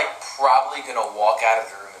 I'm like probably gonna walk out of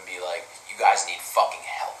the room and be like, you guys need fucking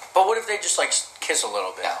help. But what if they just like kiss a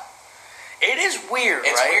little bit? No. It is weird,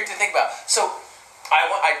 It's right? weird to think about. So,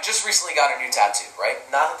 I just recently got a new tattoo, right?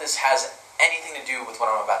 Not that this has anything to do with what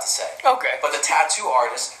I'm about to say. Okay. But the tattoo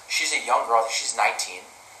artist, she's a young girl. I think she's 19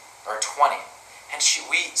 or 20. And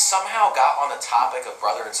we somehow got on the topic of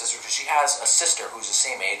brother and sister because she has a sister who's the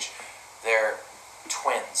same age. They're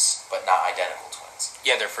twins, but not identical twins.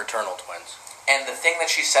 Yeah, they're fraternal twins. And the thing that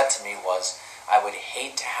she said to me was, I would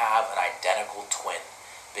hate to have an identical twin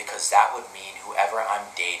because that would mean whoever I'm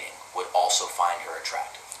dating would also find her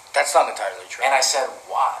attractive. That's not entirely true. And I said,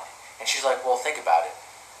 why? And she's like, well, think about it.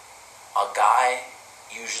 A guy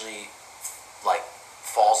usually, like,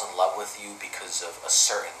 falls in love with you because of a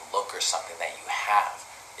certain look or something that you have.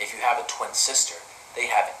 If you have a twin sister, they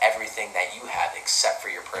have everything that you have except for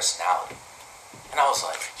your personality. And I was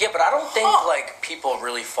like... Yeah, but I don't think, like, people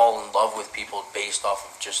really fall in love with people based off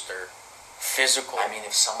of just their physical... I mean,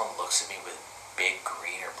 if someone looks at me with big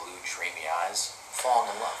green or blue dreamy eyes,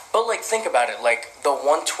 falling in love. But, like, think about it. Like, the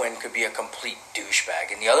one twin could be a complete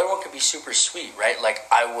douchebag, and the other one could be super sweet, right? Like,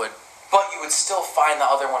 I would... But you would still find the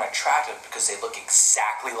other one attractive because they look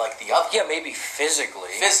exactly like the other. Yeah, maybe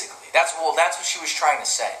physically. Physically. That's what she was trying to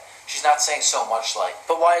say. She's not saying so much like...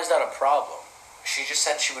 But why is that a problem? She just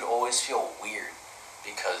said she would always feel weird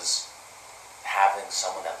because having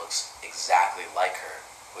someone that looks exactly like her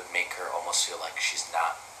would make her almost feel like she's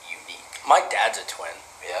not unique. My dad's a twin.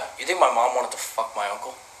 Yeah? You think my mom wanted to fuck my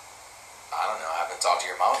uncle? I don't know. I haven't talked to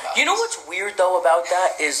your mom about it. You know what's weird, though, about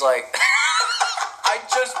that is, like... I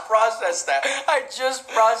just processed that.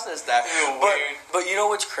 But you know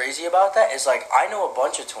what's crazy about that is, like, I know a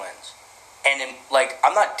bunch of twins. And, like,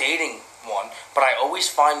 I'm not dating one, but I always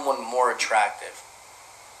find one more attractive.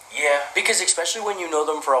 Yeah. Because especially when you know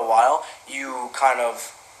them for a while, you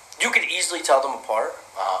could easily tell them apart.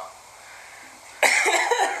 Uh-huh.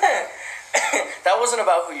 That wasn't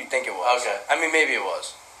about who you think it was. Okay. I mean, maybe it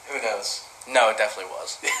was. Who knows? No, it definitely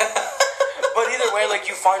was. But either way, like,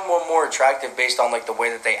 you find one more attractive based on, like, the way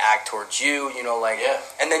that they act towards you, you know, like... Yeah.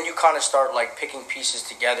 And then you kind of start, like, picking pieces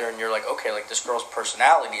together, and you're like, okay, like, this girl's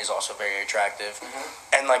personality is also very attractive.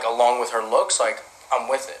 Mm-hmm. And, like, along with her looks, like, I'm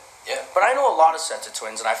with it. Yeah. But I know a lot of sets of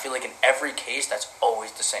twins, and I feel like in every case, that's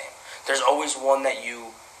always the same. There's always one that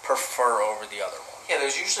you prefer over the other one. Yeah,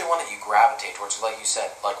 there's usually one that you gravitate towards, like you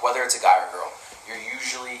said. Like, whether it's a guy or girl, you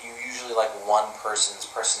usually like one person's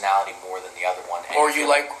personality more than the other one. Or you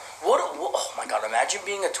like... What? Oh my god! Imagine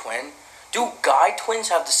being a twin. Do guy twins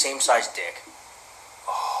have the same size dick?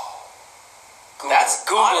 Oh, Google that's it.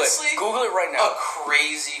 Google honestly it. Google it right now. A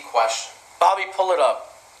crazy question. Bobby, pull it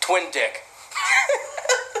up. Twin dick.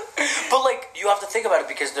 But like, you have to think about it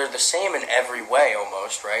because they're the same in every way,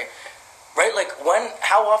 almost, right? Right? Like,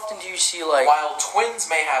 how often do you see like? While twins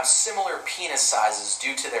may have similar penis sizes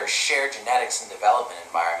due to their shared genetics and development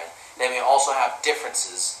environment, they may also have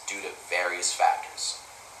differences due to various factors.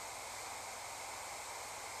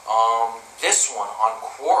 This one on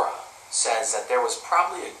Quora says that there was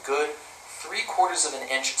probably a good 3/4 of an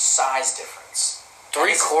inch size difference.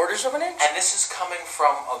 3/4 of an inch? And this is coming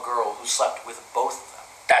from a girl who slept with both of them.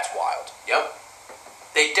 That's wild. Yep.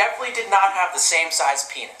 They definitely did not have the same size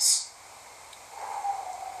penis.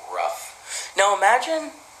 Rough. Now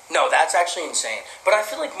imagine... No, that's actually insane. But I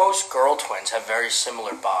feel like most girl twins have very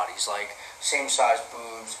similar bodies. Like, same size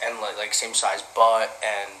boobs and like same size butt.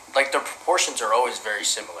 And, like, their proportions are always very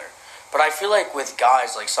similar. But I feel like with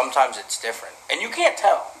guys, like, sometimes it's different. And you can't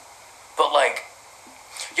tell. But, like,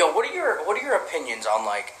 yo, what are your opinions on,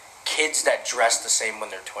 like, kids that dress the same when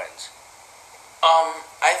they're twins?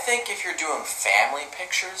 I think if you're doing family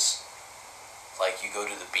pictures, like you go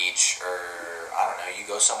to the beach or, I don't know, you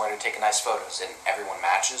go somewhere to take nice photos and everyone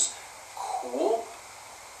matches, cool.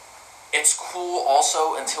 It's cool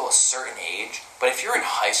also until a certain age, but if you're in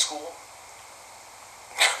high school,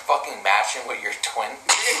 fucking matching with your twin,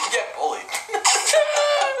 you're gonna get bullied.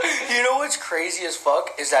 You know what's crazy as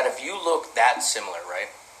fuck is that if you look that similar, right?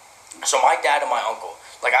 So my dad and my uncle,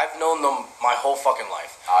 like, I've known them my whole fucking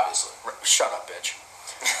life. Obviously. Shut up, bitch.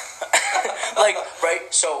 Like,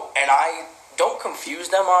 right? So, and I don't confuse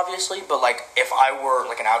them, obviously, but, like, if I were,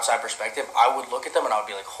 like, an outside perspective, I would look at them and I would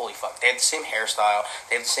be like, holy fuck. They have the same hairstyle,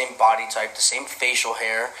 they have the same body type, the same facial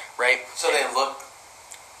hair, right? So they look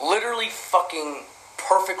literally fucking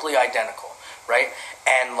perfectly identical, right?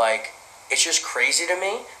 And, like, it's just crazy to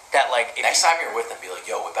me that, like, if next time you're with them, be like,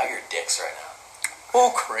 yo, whip out your dicks right now. Who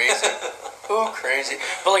crazy? Who crazy?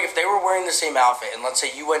 But, like, if they were wearing the same outfit, and let's say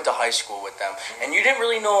you went to high school with them, and you didn't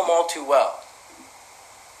really know them all too well,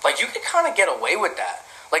 like, you could kind of get away with that.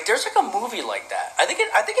 Like, there's, like, a movie like that. I think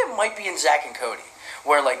it might be in Zack and Cody,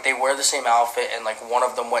 where, like, they wear the same outfit, and, like, one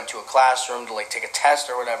of them went to a classroom to, like, take a test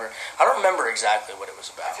or whatever. I don't remember exactly what it was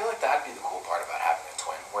about. I feel like that'd be the cool part about having a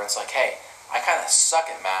twin, where it's like, hey, I kind of suck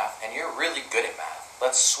at math, and you're really good at math.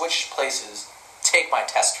 Let's switch places, take my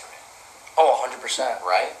test for me. Oh, 100%.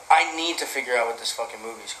 Right? I need to figure out what this fucking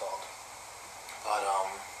movie's called.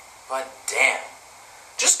 But damn.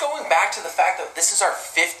 Just going back to the fact that this is our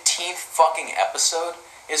 15th fucking episode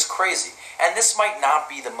is crazy. And this might not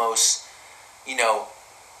be the most, you know,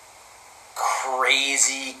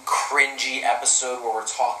 crazy, cringy episode where we're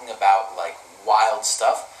talking about, like, wild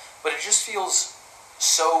stuff, but it just feels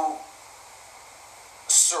so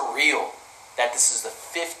surreal that this is the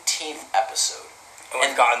 15th episode. And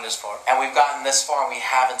we've gotten this far. And we've gotten this far and we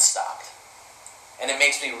haven't stopped. And it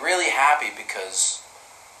makes me really happy because,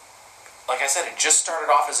 like I said, it just started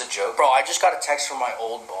off as a joke. Bro, I just got a text from my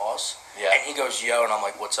old boss. Yeah. And he goes, yo, and I'm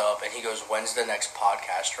like, what's up? And he goes, when's the next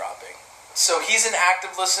podcast dropping? So he's an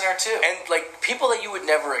active listener too. And, like, people that you would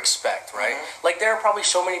never expect, right? Mm-hmm. Like, there are probably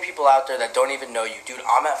so many people out there that don't even know you. Dude,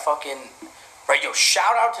 I'm at fucking... Right, yo,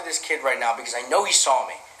 shout out to this kid right now because I know he saw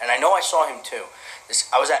me. And I know I saw him too.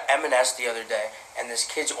 I was at M&S the other day, and this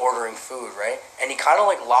kid's ordering food, right? And he kind of,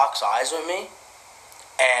 like, locks eyes with me,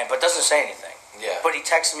 but doesn't say anything. Yeah. But he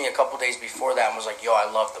texted me a couple days before that and was like, yo, I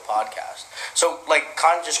love the podcast. So, like,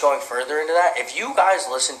 kind of just going further into that, if you guys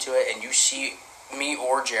listen to it and you see me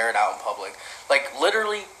or Jared out in public, like,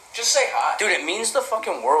 literally... Just say hi. Dude, it means the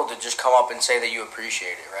fucking world to just come up and say that you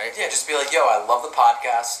appreciate it, right? Yeah, just be like, yo, I love the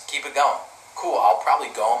podcast. Keep it going. Cool, I'll probably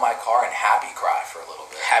go in my car and happy cry for a little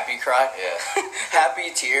bit. Happy cry? Yeah.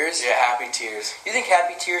 Happy tears? Yeah, happy tears. You think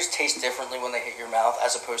happy tears taste differently when they hit your mouth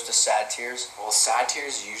as opposed to sad tears? Well, sad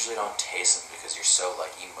tears you usually don't taste them because you're so,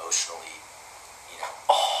 like, emotionally, you know,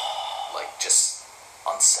 like, just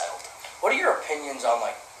unsettled. What are your opinions on,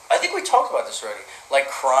 like, I think we talked about this already, like,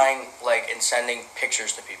 crying, like, and sending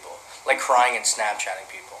pictures to people, like, crying and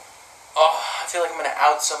Snapchatting people? Oh, I feel like I'm going to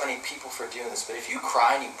out so many people for doing this, but if you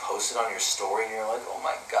cry and you post it on your story and you're like, oh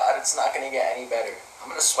my god, it's not going to get any better, I'm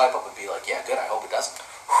going to swipe up and be like, yeah, good, I hope it doesn't.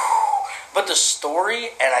 But the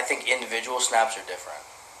story and I think individual snaps are different.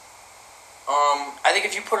 I think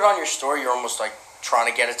if you put it on your story, you're almost like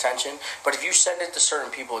trying to get attention, but if you send it to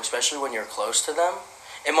certain people, especially when you're close to them,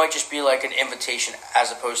 it might just be like an invitation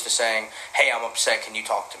as opposed to saying, hey, I'm upset, can you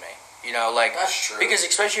talk to me? You know, like... That's true. Because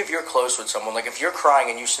especially if you're close with someone, like if you're crying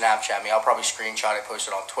and you Snapchat me, I'll probably screenshot it, post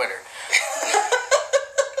it on Twitter.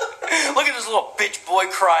 Look at this little bitch boy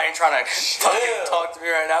crying, trying to fucking talk to me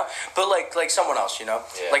right now. But like someone else, you know?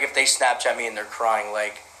 Yeah. Like if they Snapchat me and they're crying,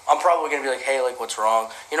 like, I'm probably going to be like, hey, like, what's wrong?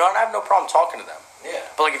 You know, and I have no problem talking to them. Yeah.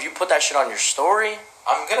 But like if you put that shit on your story...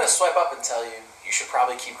 I'm going to swipe up and tell you, you should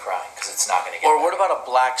probably keep crying because it's not going to get Or better. what about a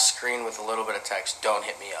black screen with a little bit of text, don't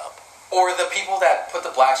hit me up? Or the people that put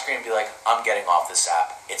the black screen and be like, I'm getting off this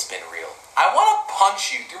app. It's been real. I want to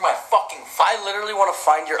punch you through my fucking I literally want to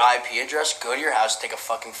find your IP address, go to your house, take a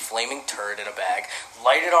fucking flaming turd in a bag,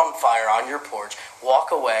 light it on fire on your porch,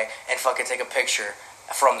 walk away, and fucking take a picture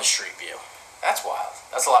from the street view. That's wild.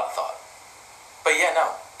 That's a lot of thought. But yeah,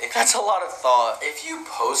 no. That's a lot of thought. If you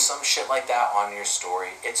post some shit like that on your story,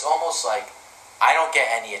 it's almost like I don't get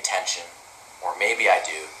any attention. Or maybe I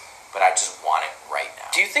do. But I just want it right now.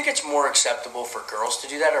 Do you think it's more acceptable for girls to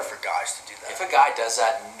do that or for guys to do that? If a guy does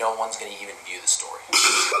that, no one's going to even view the story.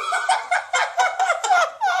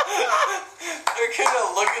 They're going to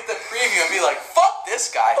look at the preview and be like, fuck this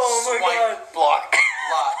guy. Oh my Swipe, god. Block.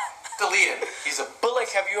 delete him. He's a... But, like,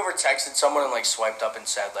 have you ever texted someone and, like, swiped up and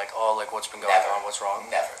said, like, oh, like, what's been going on? What's wrong?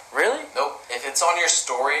 Never. Really? Nope. If it's on your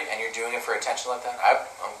story and you're doing it for attention like that,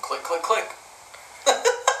 I'm click, click, click.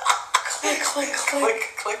 Click, click, click.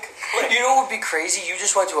 Click, click. You know what would be crazy? You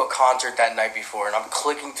just went to a concert that night before, and I'm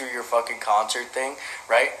clicking through your fucking concert thing,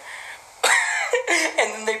 right?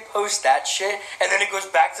 And then they post that shit, and then it goes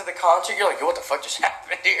back to the concert. You're like, yo, what the fuck just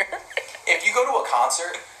happened here? If you go to a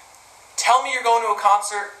concert, tell me you're going to a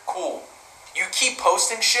concert, cool. You keep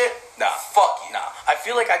posting shit? Nah. Fuck you. Nah. I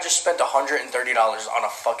feel like I just spent $130 on a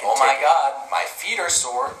fucking Oh my ticket. god, my feet are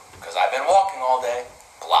sore, because I've been walking all day.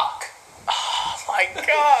 Block. Oh my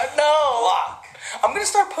god, no. Block. I'm gonna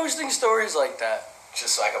start posting stories like that.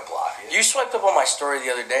 Just so I can block you. You swiped up on my story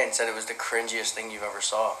the other day and said it was the cringiest thing you've ever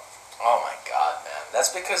saw. Oh my god, man. That's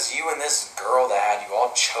because you and this girl that had you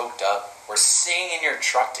all choked up were singing in your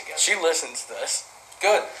truck together. She listens to this.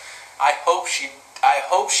 Good. I hope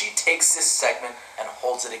she takes this segment and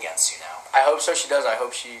holds it against you now. I hope so. She does. I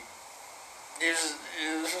hope she uses.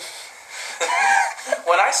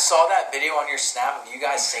 When I saw that video on your Snap of you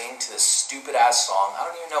guys singing to this stupid ass song, I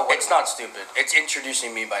don't even know what It's not stupid. It's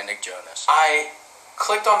Introducing Me by Nick Jonas. I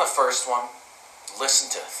clicked on the first one,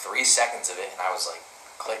 listened to 3 seconds of it, and I was like,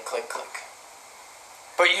 click, click, click.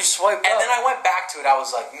 But you swiped And up. then I went back to it, I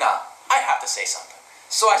was like, nah, I have to say something.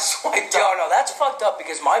 So I swiped Yo, up. no, that's fucked up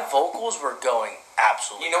because my vocals were going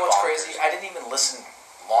absolutely You know what's bonkers. crazy? I didn't even listen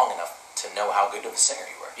long enough to know how good of a singer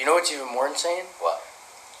you were. You know what's even more insane? What?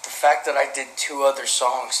 The fact that I did 2 other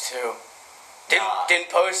songs too. Didn't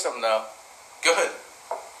post them though. Good.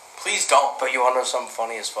 Please don't. But you wanna know something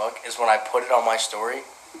funny as fuck? Is when I put it on my story.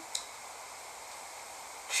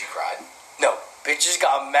 She cried. No, bitches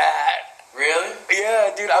got mad. Really? Yeah,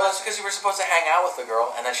 dude. Well, that's because you were supposed to hang out with the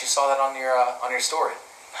girl, and then she saw that on your story,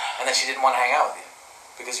 and then she didn't want to hang out with you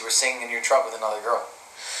because you were singing in your truck with another girl.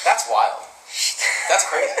 That's wild. That's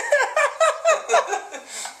crazy.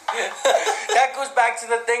 That goes back to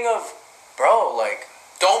the thing of, bro, like,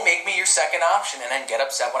 don't make me your second option and then get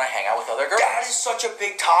upset when I hang out with other girls. that is such a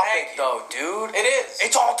big topic, though, dude. It is.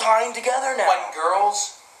 It's all tying together now. When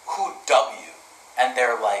girls who dub you and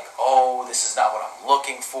they're like, oh, this is not what I'm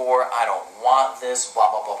looking for, I don't want this,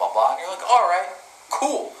 blah, blah, blah, blah, blah. And you're like, all right,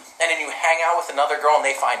 cool. And then you hang out with another girl and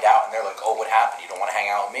they find out and they're like, oh, what happened? You don't want to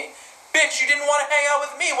hang out with me? Bitch, you didn't want to hang out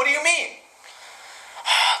with me. What do you mean?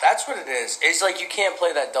 That's what it is. It's like you can't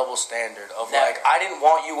play that double standard of Never. like, I didn't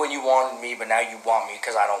want you when you wanted me, but now you want me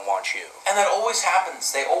because I don't want you. And that always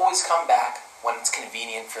happens. They always come back when it's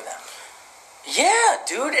convenient for them. Yeah,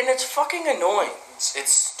 dude, and it's fucking annoying.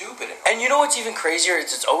 It's stupid. And you know what's even crazier?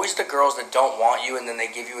 It's always the girls that don't want you and then they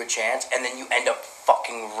give you a chance and then you end up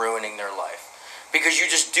fucking ruining their life. Because you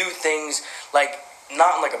just do things like,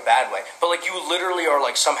 not in like a bad way, but like you literally are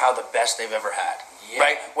like somehow the best they've ever had. Yeah.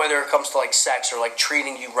 Right? Whether it comes to like sex or like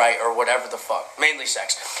treating you right or whatever the fuck. Mainly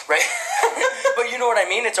sex, right? But you know what I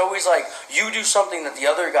mean? It's always like you do something that the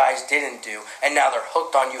other guys didn't do and now they're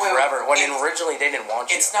hooked on you forever when originally they didn't want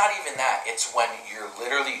you. It's not even that. It's when you're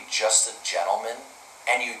literally just a gentleman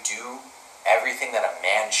and you do everything that a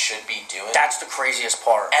man should be doing. That's the craziest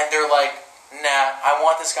part. And they're like, nah, I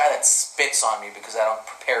want this guy that spits on me because I don't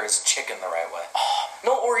prepare his chicken the right way.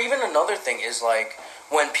 No, or even another thing is like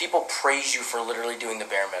when people praise you for literally doing the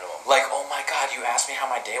bare minimum. Like, oh my god, you asked me how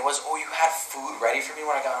my day was? Oh, you had food ready for me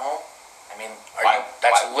when I got home? I mean,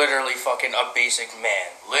 That's literally fucking a basic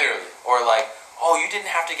man. Literally. Or like, oh, you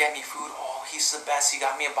didn't have to get me food. Oh, he's the best. He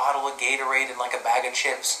got me a bottle of Gatorade and like a bag of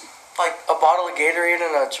chips. Like, A bottle of Gatorade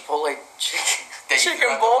and a Chipotle chicken that you threw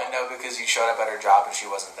out bowl. the window because you showed up at her job and she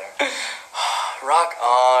wasn't there. Rock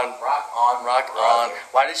on. Rock on, Rock on.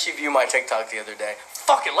 Why did she view my TikTok the other day?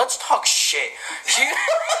 Fuck it, let's talk shit.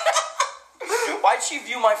 Why'd she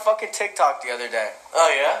view my fucking TikTok the other day? Oh,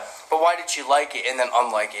 yeah? But why did she like it and then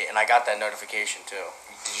unlike it? And I got that notification too.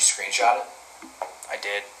 Did you screenshot it? I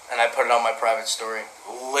did. And I put it on my private story.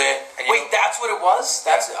 Lit. And Wait, that's what it was?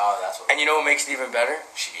 That's what And you know what makes it even better?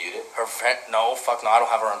 she viewed it? Her friend, no, fuck no, I don't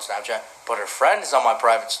have her on Snapchat. But her friend is on my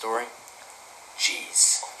private story.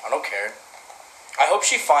 Jeez. I don't care. I hope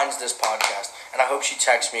she finds this podcast, and I hope she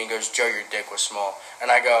texts me and goes, Joe, your dick was small.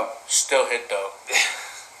 And I go, still hit though.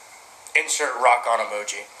 Insert rock on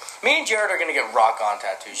emoji. Me and Jared are going to get rock on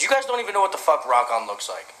tattoos. You guys don't even know what the fuck rock on looks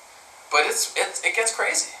like. But it gets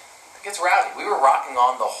crazy. It gets rowdy. We were rocking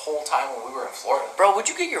on the whole time when we were in Florida. Bro, would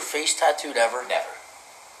you get your face tattooed ever? Never.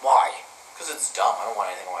 Why? Because it's dumb. I don't want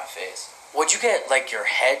anything on my face. Would you get, like, your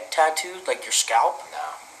head tattooed, like your scalp?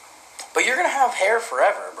 No. But you're going to have hair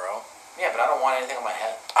forever, bro. Yeah, but I don't want anything on my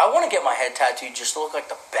head. I want to get my head tattooed just to look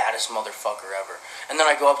like the baddest motherfucker ever. And then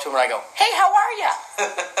I go up to him and I go, hey, how are ya?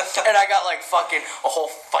 And I got like fucking a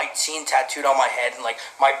whole fight scene tattooed on my head. And like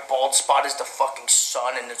my bald spot is the fucking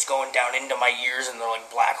sun. And it's going down into my ears. And they're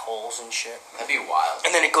like black holes and shit. That'd be wild.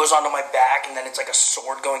 And then it goes onto my back. And then it's like a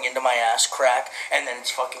sword going into my ass crack. And then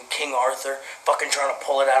it's fucking King Arthur fucking trying to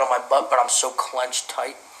pull it out of my butt. But I'm so clenched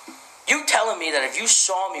tight. You telling me that if you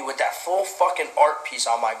saw me with that full fucking art piece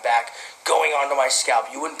on my back going onto my scalp,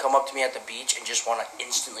 you wouldn't come up to me at the beach and just want to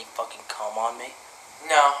instantly fucking come on me?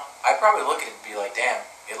 No, I'd probably look at it and be like, damn,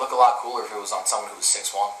 it'd look a lot cooler if it was on someone who was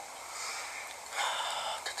 6'1".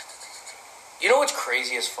 You know what's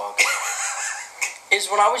crazy as fuck? Is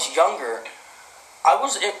when I was younger, I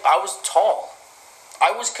was tall.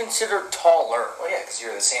 I was considered taller. Well, yeah, because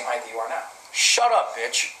you're the same height that you are now. Shut up,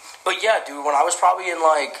 bitch. But yeah, dude, when I was probably in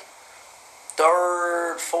like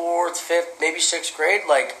 3rd, 4th, 5th, maybe 6th grade,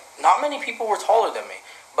 like, not many people were taller than me.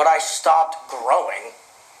 But I stopped growing.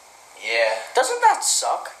 Yeah. Doesn't that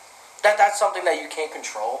suck? That's something that you can't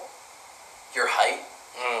control? Your height?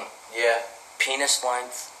 Yeah. Penis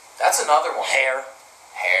length. That's another one. Hair.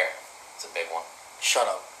 Hair. It's a big one. Shut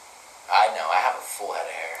up. I know. I have a full head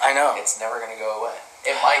of hair. I know. It's never going to go away.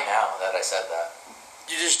 It might now that I said that.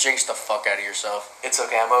 You just jinxed the fuck out of yourself. It's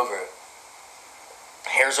okay. I'm over it.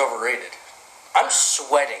 Hair's overrated. I'm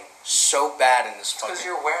sweating so bad in this fucking... Because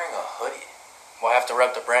you're wearing a hoodie. Well, I have to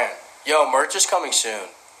rep the brand. Yo, merch is coming soon.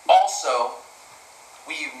 Also,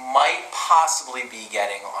 we might possibly be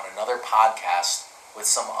getting on another podcast with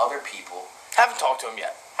some other people. Haven't talked to them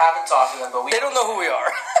yet. Haven't talked to them, but they don't know who we are.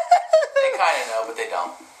 They kind of know, but they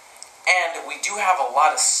don't. And we do have a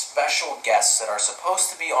lot of special guests that are supposed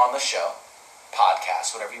to be on the show,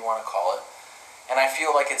 podcast, whatever you want to call it. And I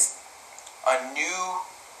feel like it's a new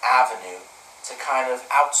avenue to kind of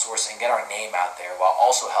outsource and get our name out there while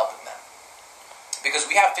also helping them. Because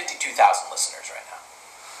we have 52,000 listeners right now.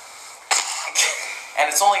 And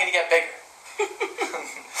it's only going to get bigger.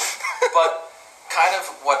 But kind of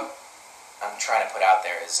what I'm trying to put out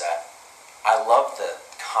there is that I love the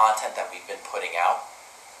content that we've been putting out,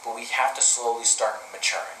 but we have to slowly start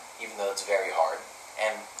maturing, even though it's very hard.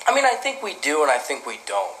 And I mean, I think we do, and I think we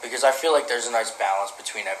don't, because I feel like there's a nice balance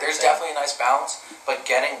between everything. There's definitely a nice balance, but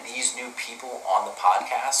getting these new people on the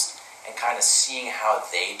podcast and kind of seeing how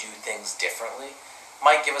they do things differently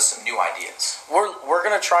might give us some new ideas. We're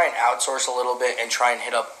gonna try and outsource a little bit and try and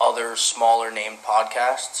hit up other smaller named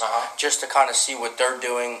podcasts, just to kind of see what they're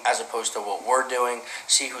doing as opposed to what we're doing.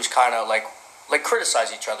 See who's kind of like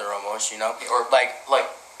criticize each other almost, you know, or like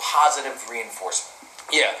positive reinforcement.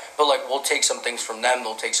 Yeah, but like we'll take some things from them,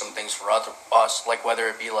 they'll take some things for us, like whether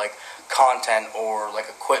it be like content or like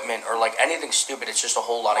equipment or like anything stupid. It's just a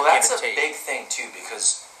whole lot of give and take. Well, that's a big thing too,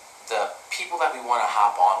 because the people that we want to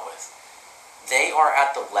hop on with, they are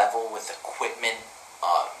at the level with equipment,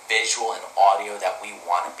 visual and audio that we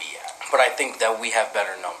want to be at. But I think that we have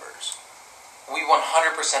better numbers. We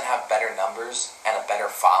 100% have better numbers and a better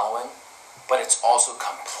following, but it's also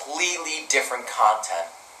completely different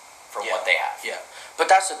content from what they have. Yeah. But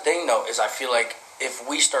that's the thing, though, is I feel like if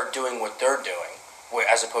we start doing what they're doing,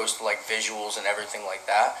 as opposed to, like, visuals and everything like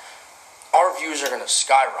that, our views are going to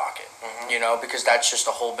skyrocket, you know, because that's just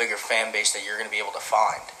a whole bigger fan base that you're going to be able to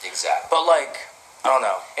find. Exactly. But, like, I don't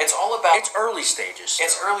know. It's all about... It's early stages.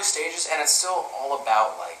 It's early stages, and it's still all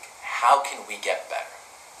about, like, how can we get better?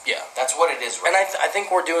 Yeah. That's what it is right now. And I think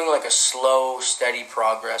we're doing, like, a slow, steady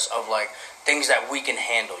progress of, like, things that we can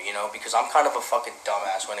handle, you know, because I'm kind of a fucking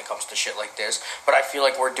dumbass when it comes to shit like this, but I feel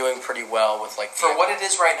like we're doing pretty well with, like... For what it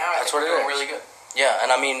is right now, I think we're doing really good. Yeah,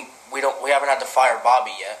 and I mean, we haven't had to fire Bobby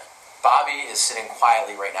yet. Bobby is sitting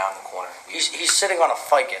quietly right now in the corner. He's sitting on a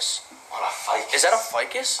ficus. On a ficus? Is that a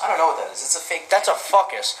ficus? I don't know what that is. It's a fake... That's a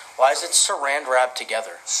fuckus. Why is it saran wrapped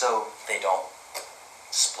together? So they don't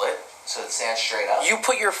split? So it stands straight up? You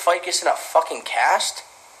put your ficus in a fucking cast?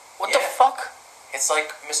 What the fuck? It's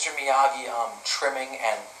like Mr. Miyagi trimming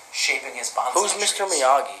and shaping his bonsai Who's trees. Mr.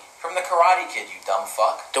 Miyagi? From the Karate Kid, you dumb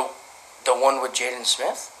fuck. The one with Jaden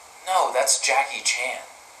Smith? No, that's Jackie Chan.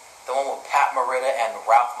 The one with Pat Morita and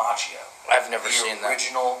Ralph Macchio. I've never seen that. The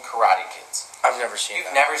original Karate Kids. I've never seen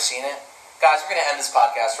that. You've never seen it? Guys, we're going to end this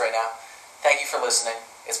podcast right now. Thank you for listening.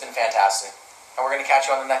 It's been fantastic. And we're going to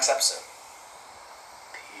catch you on the next episode.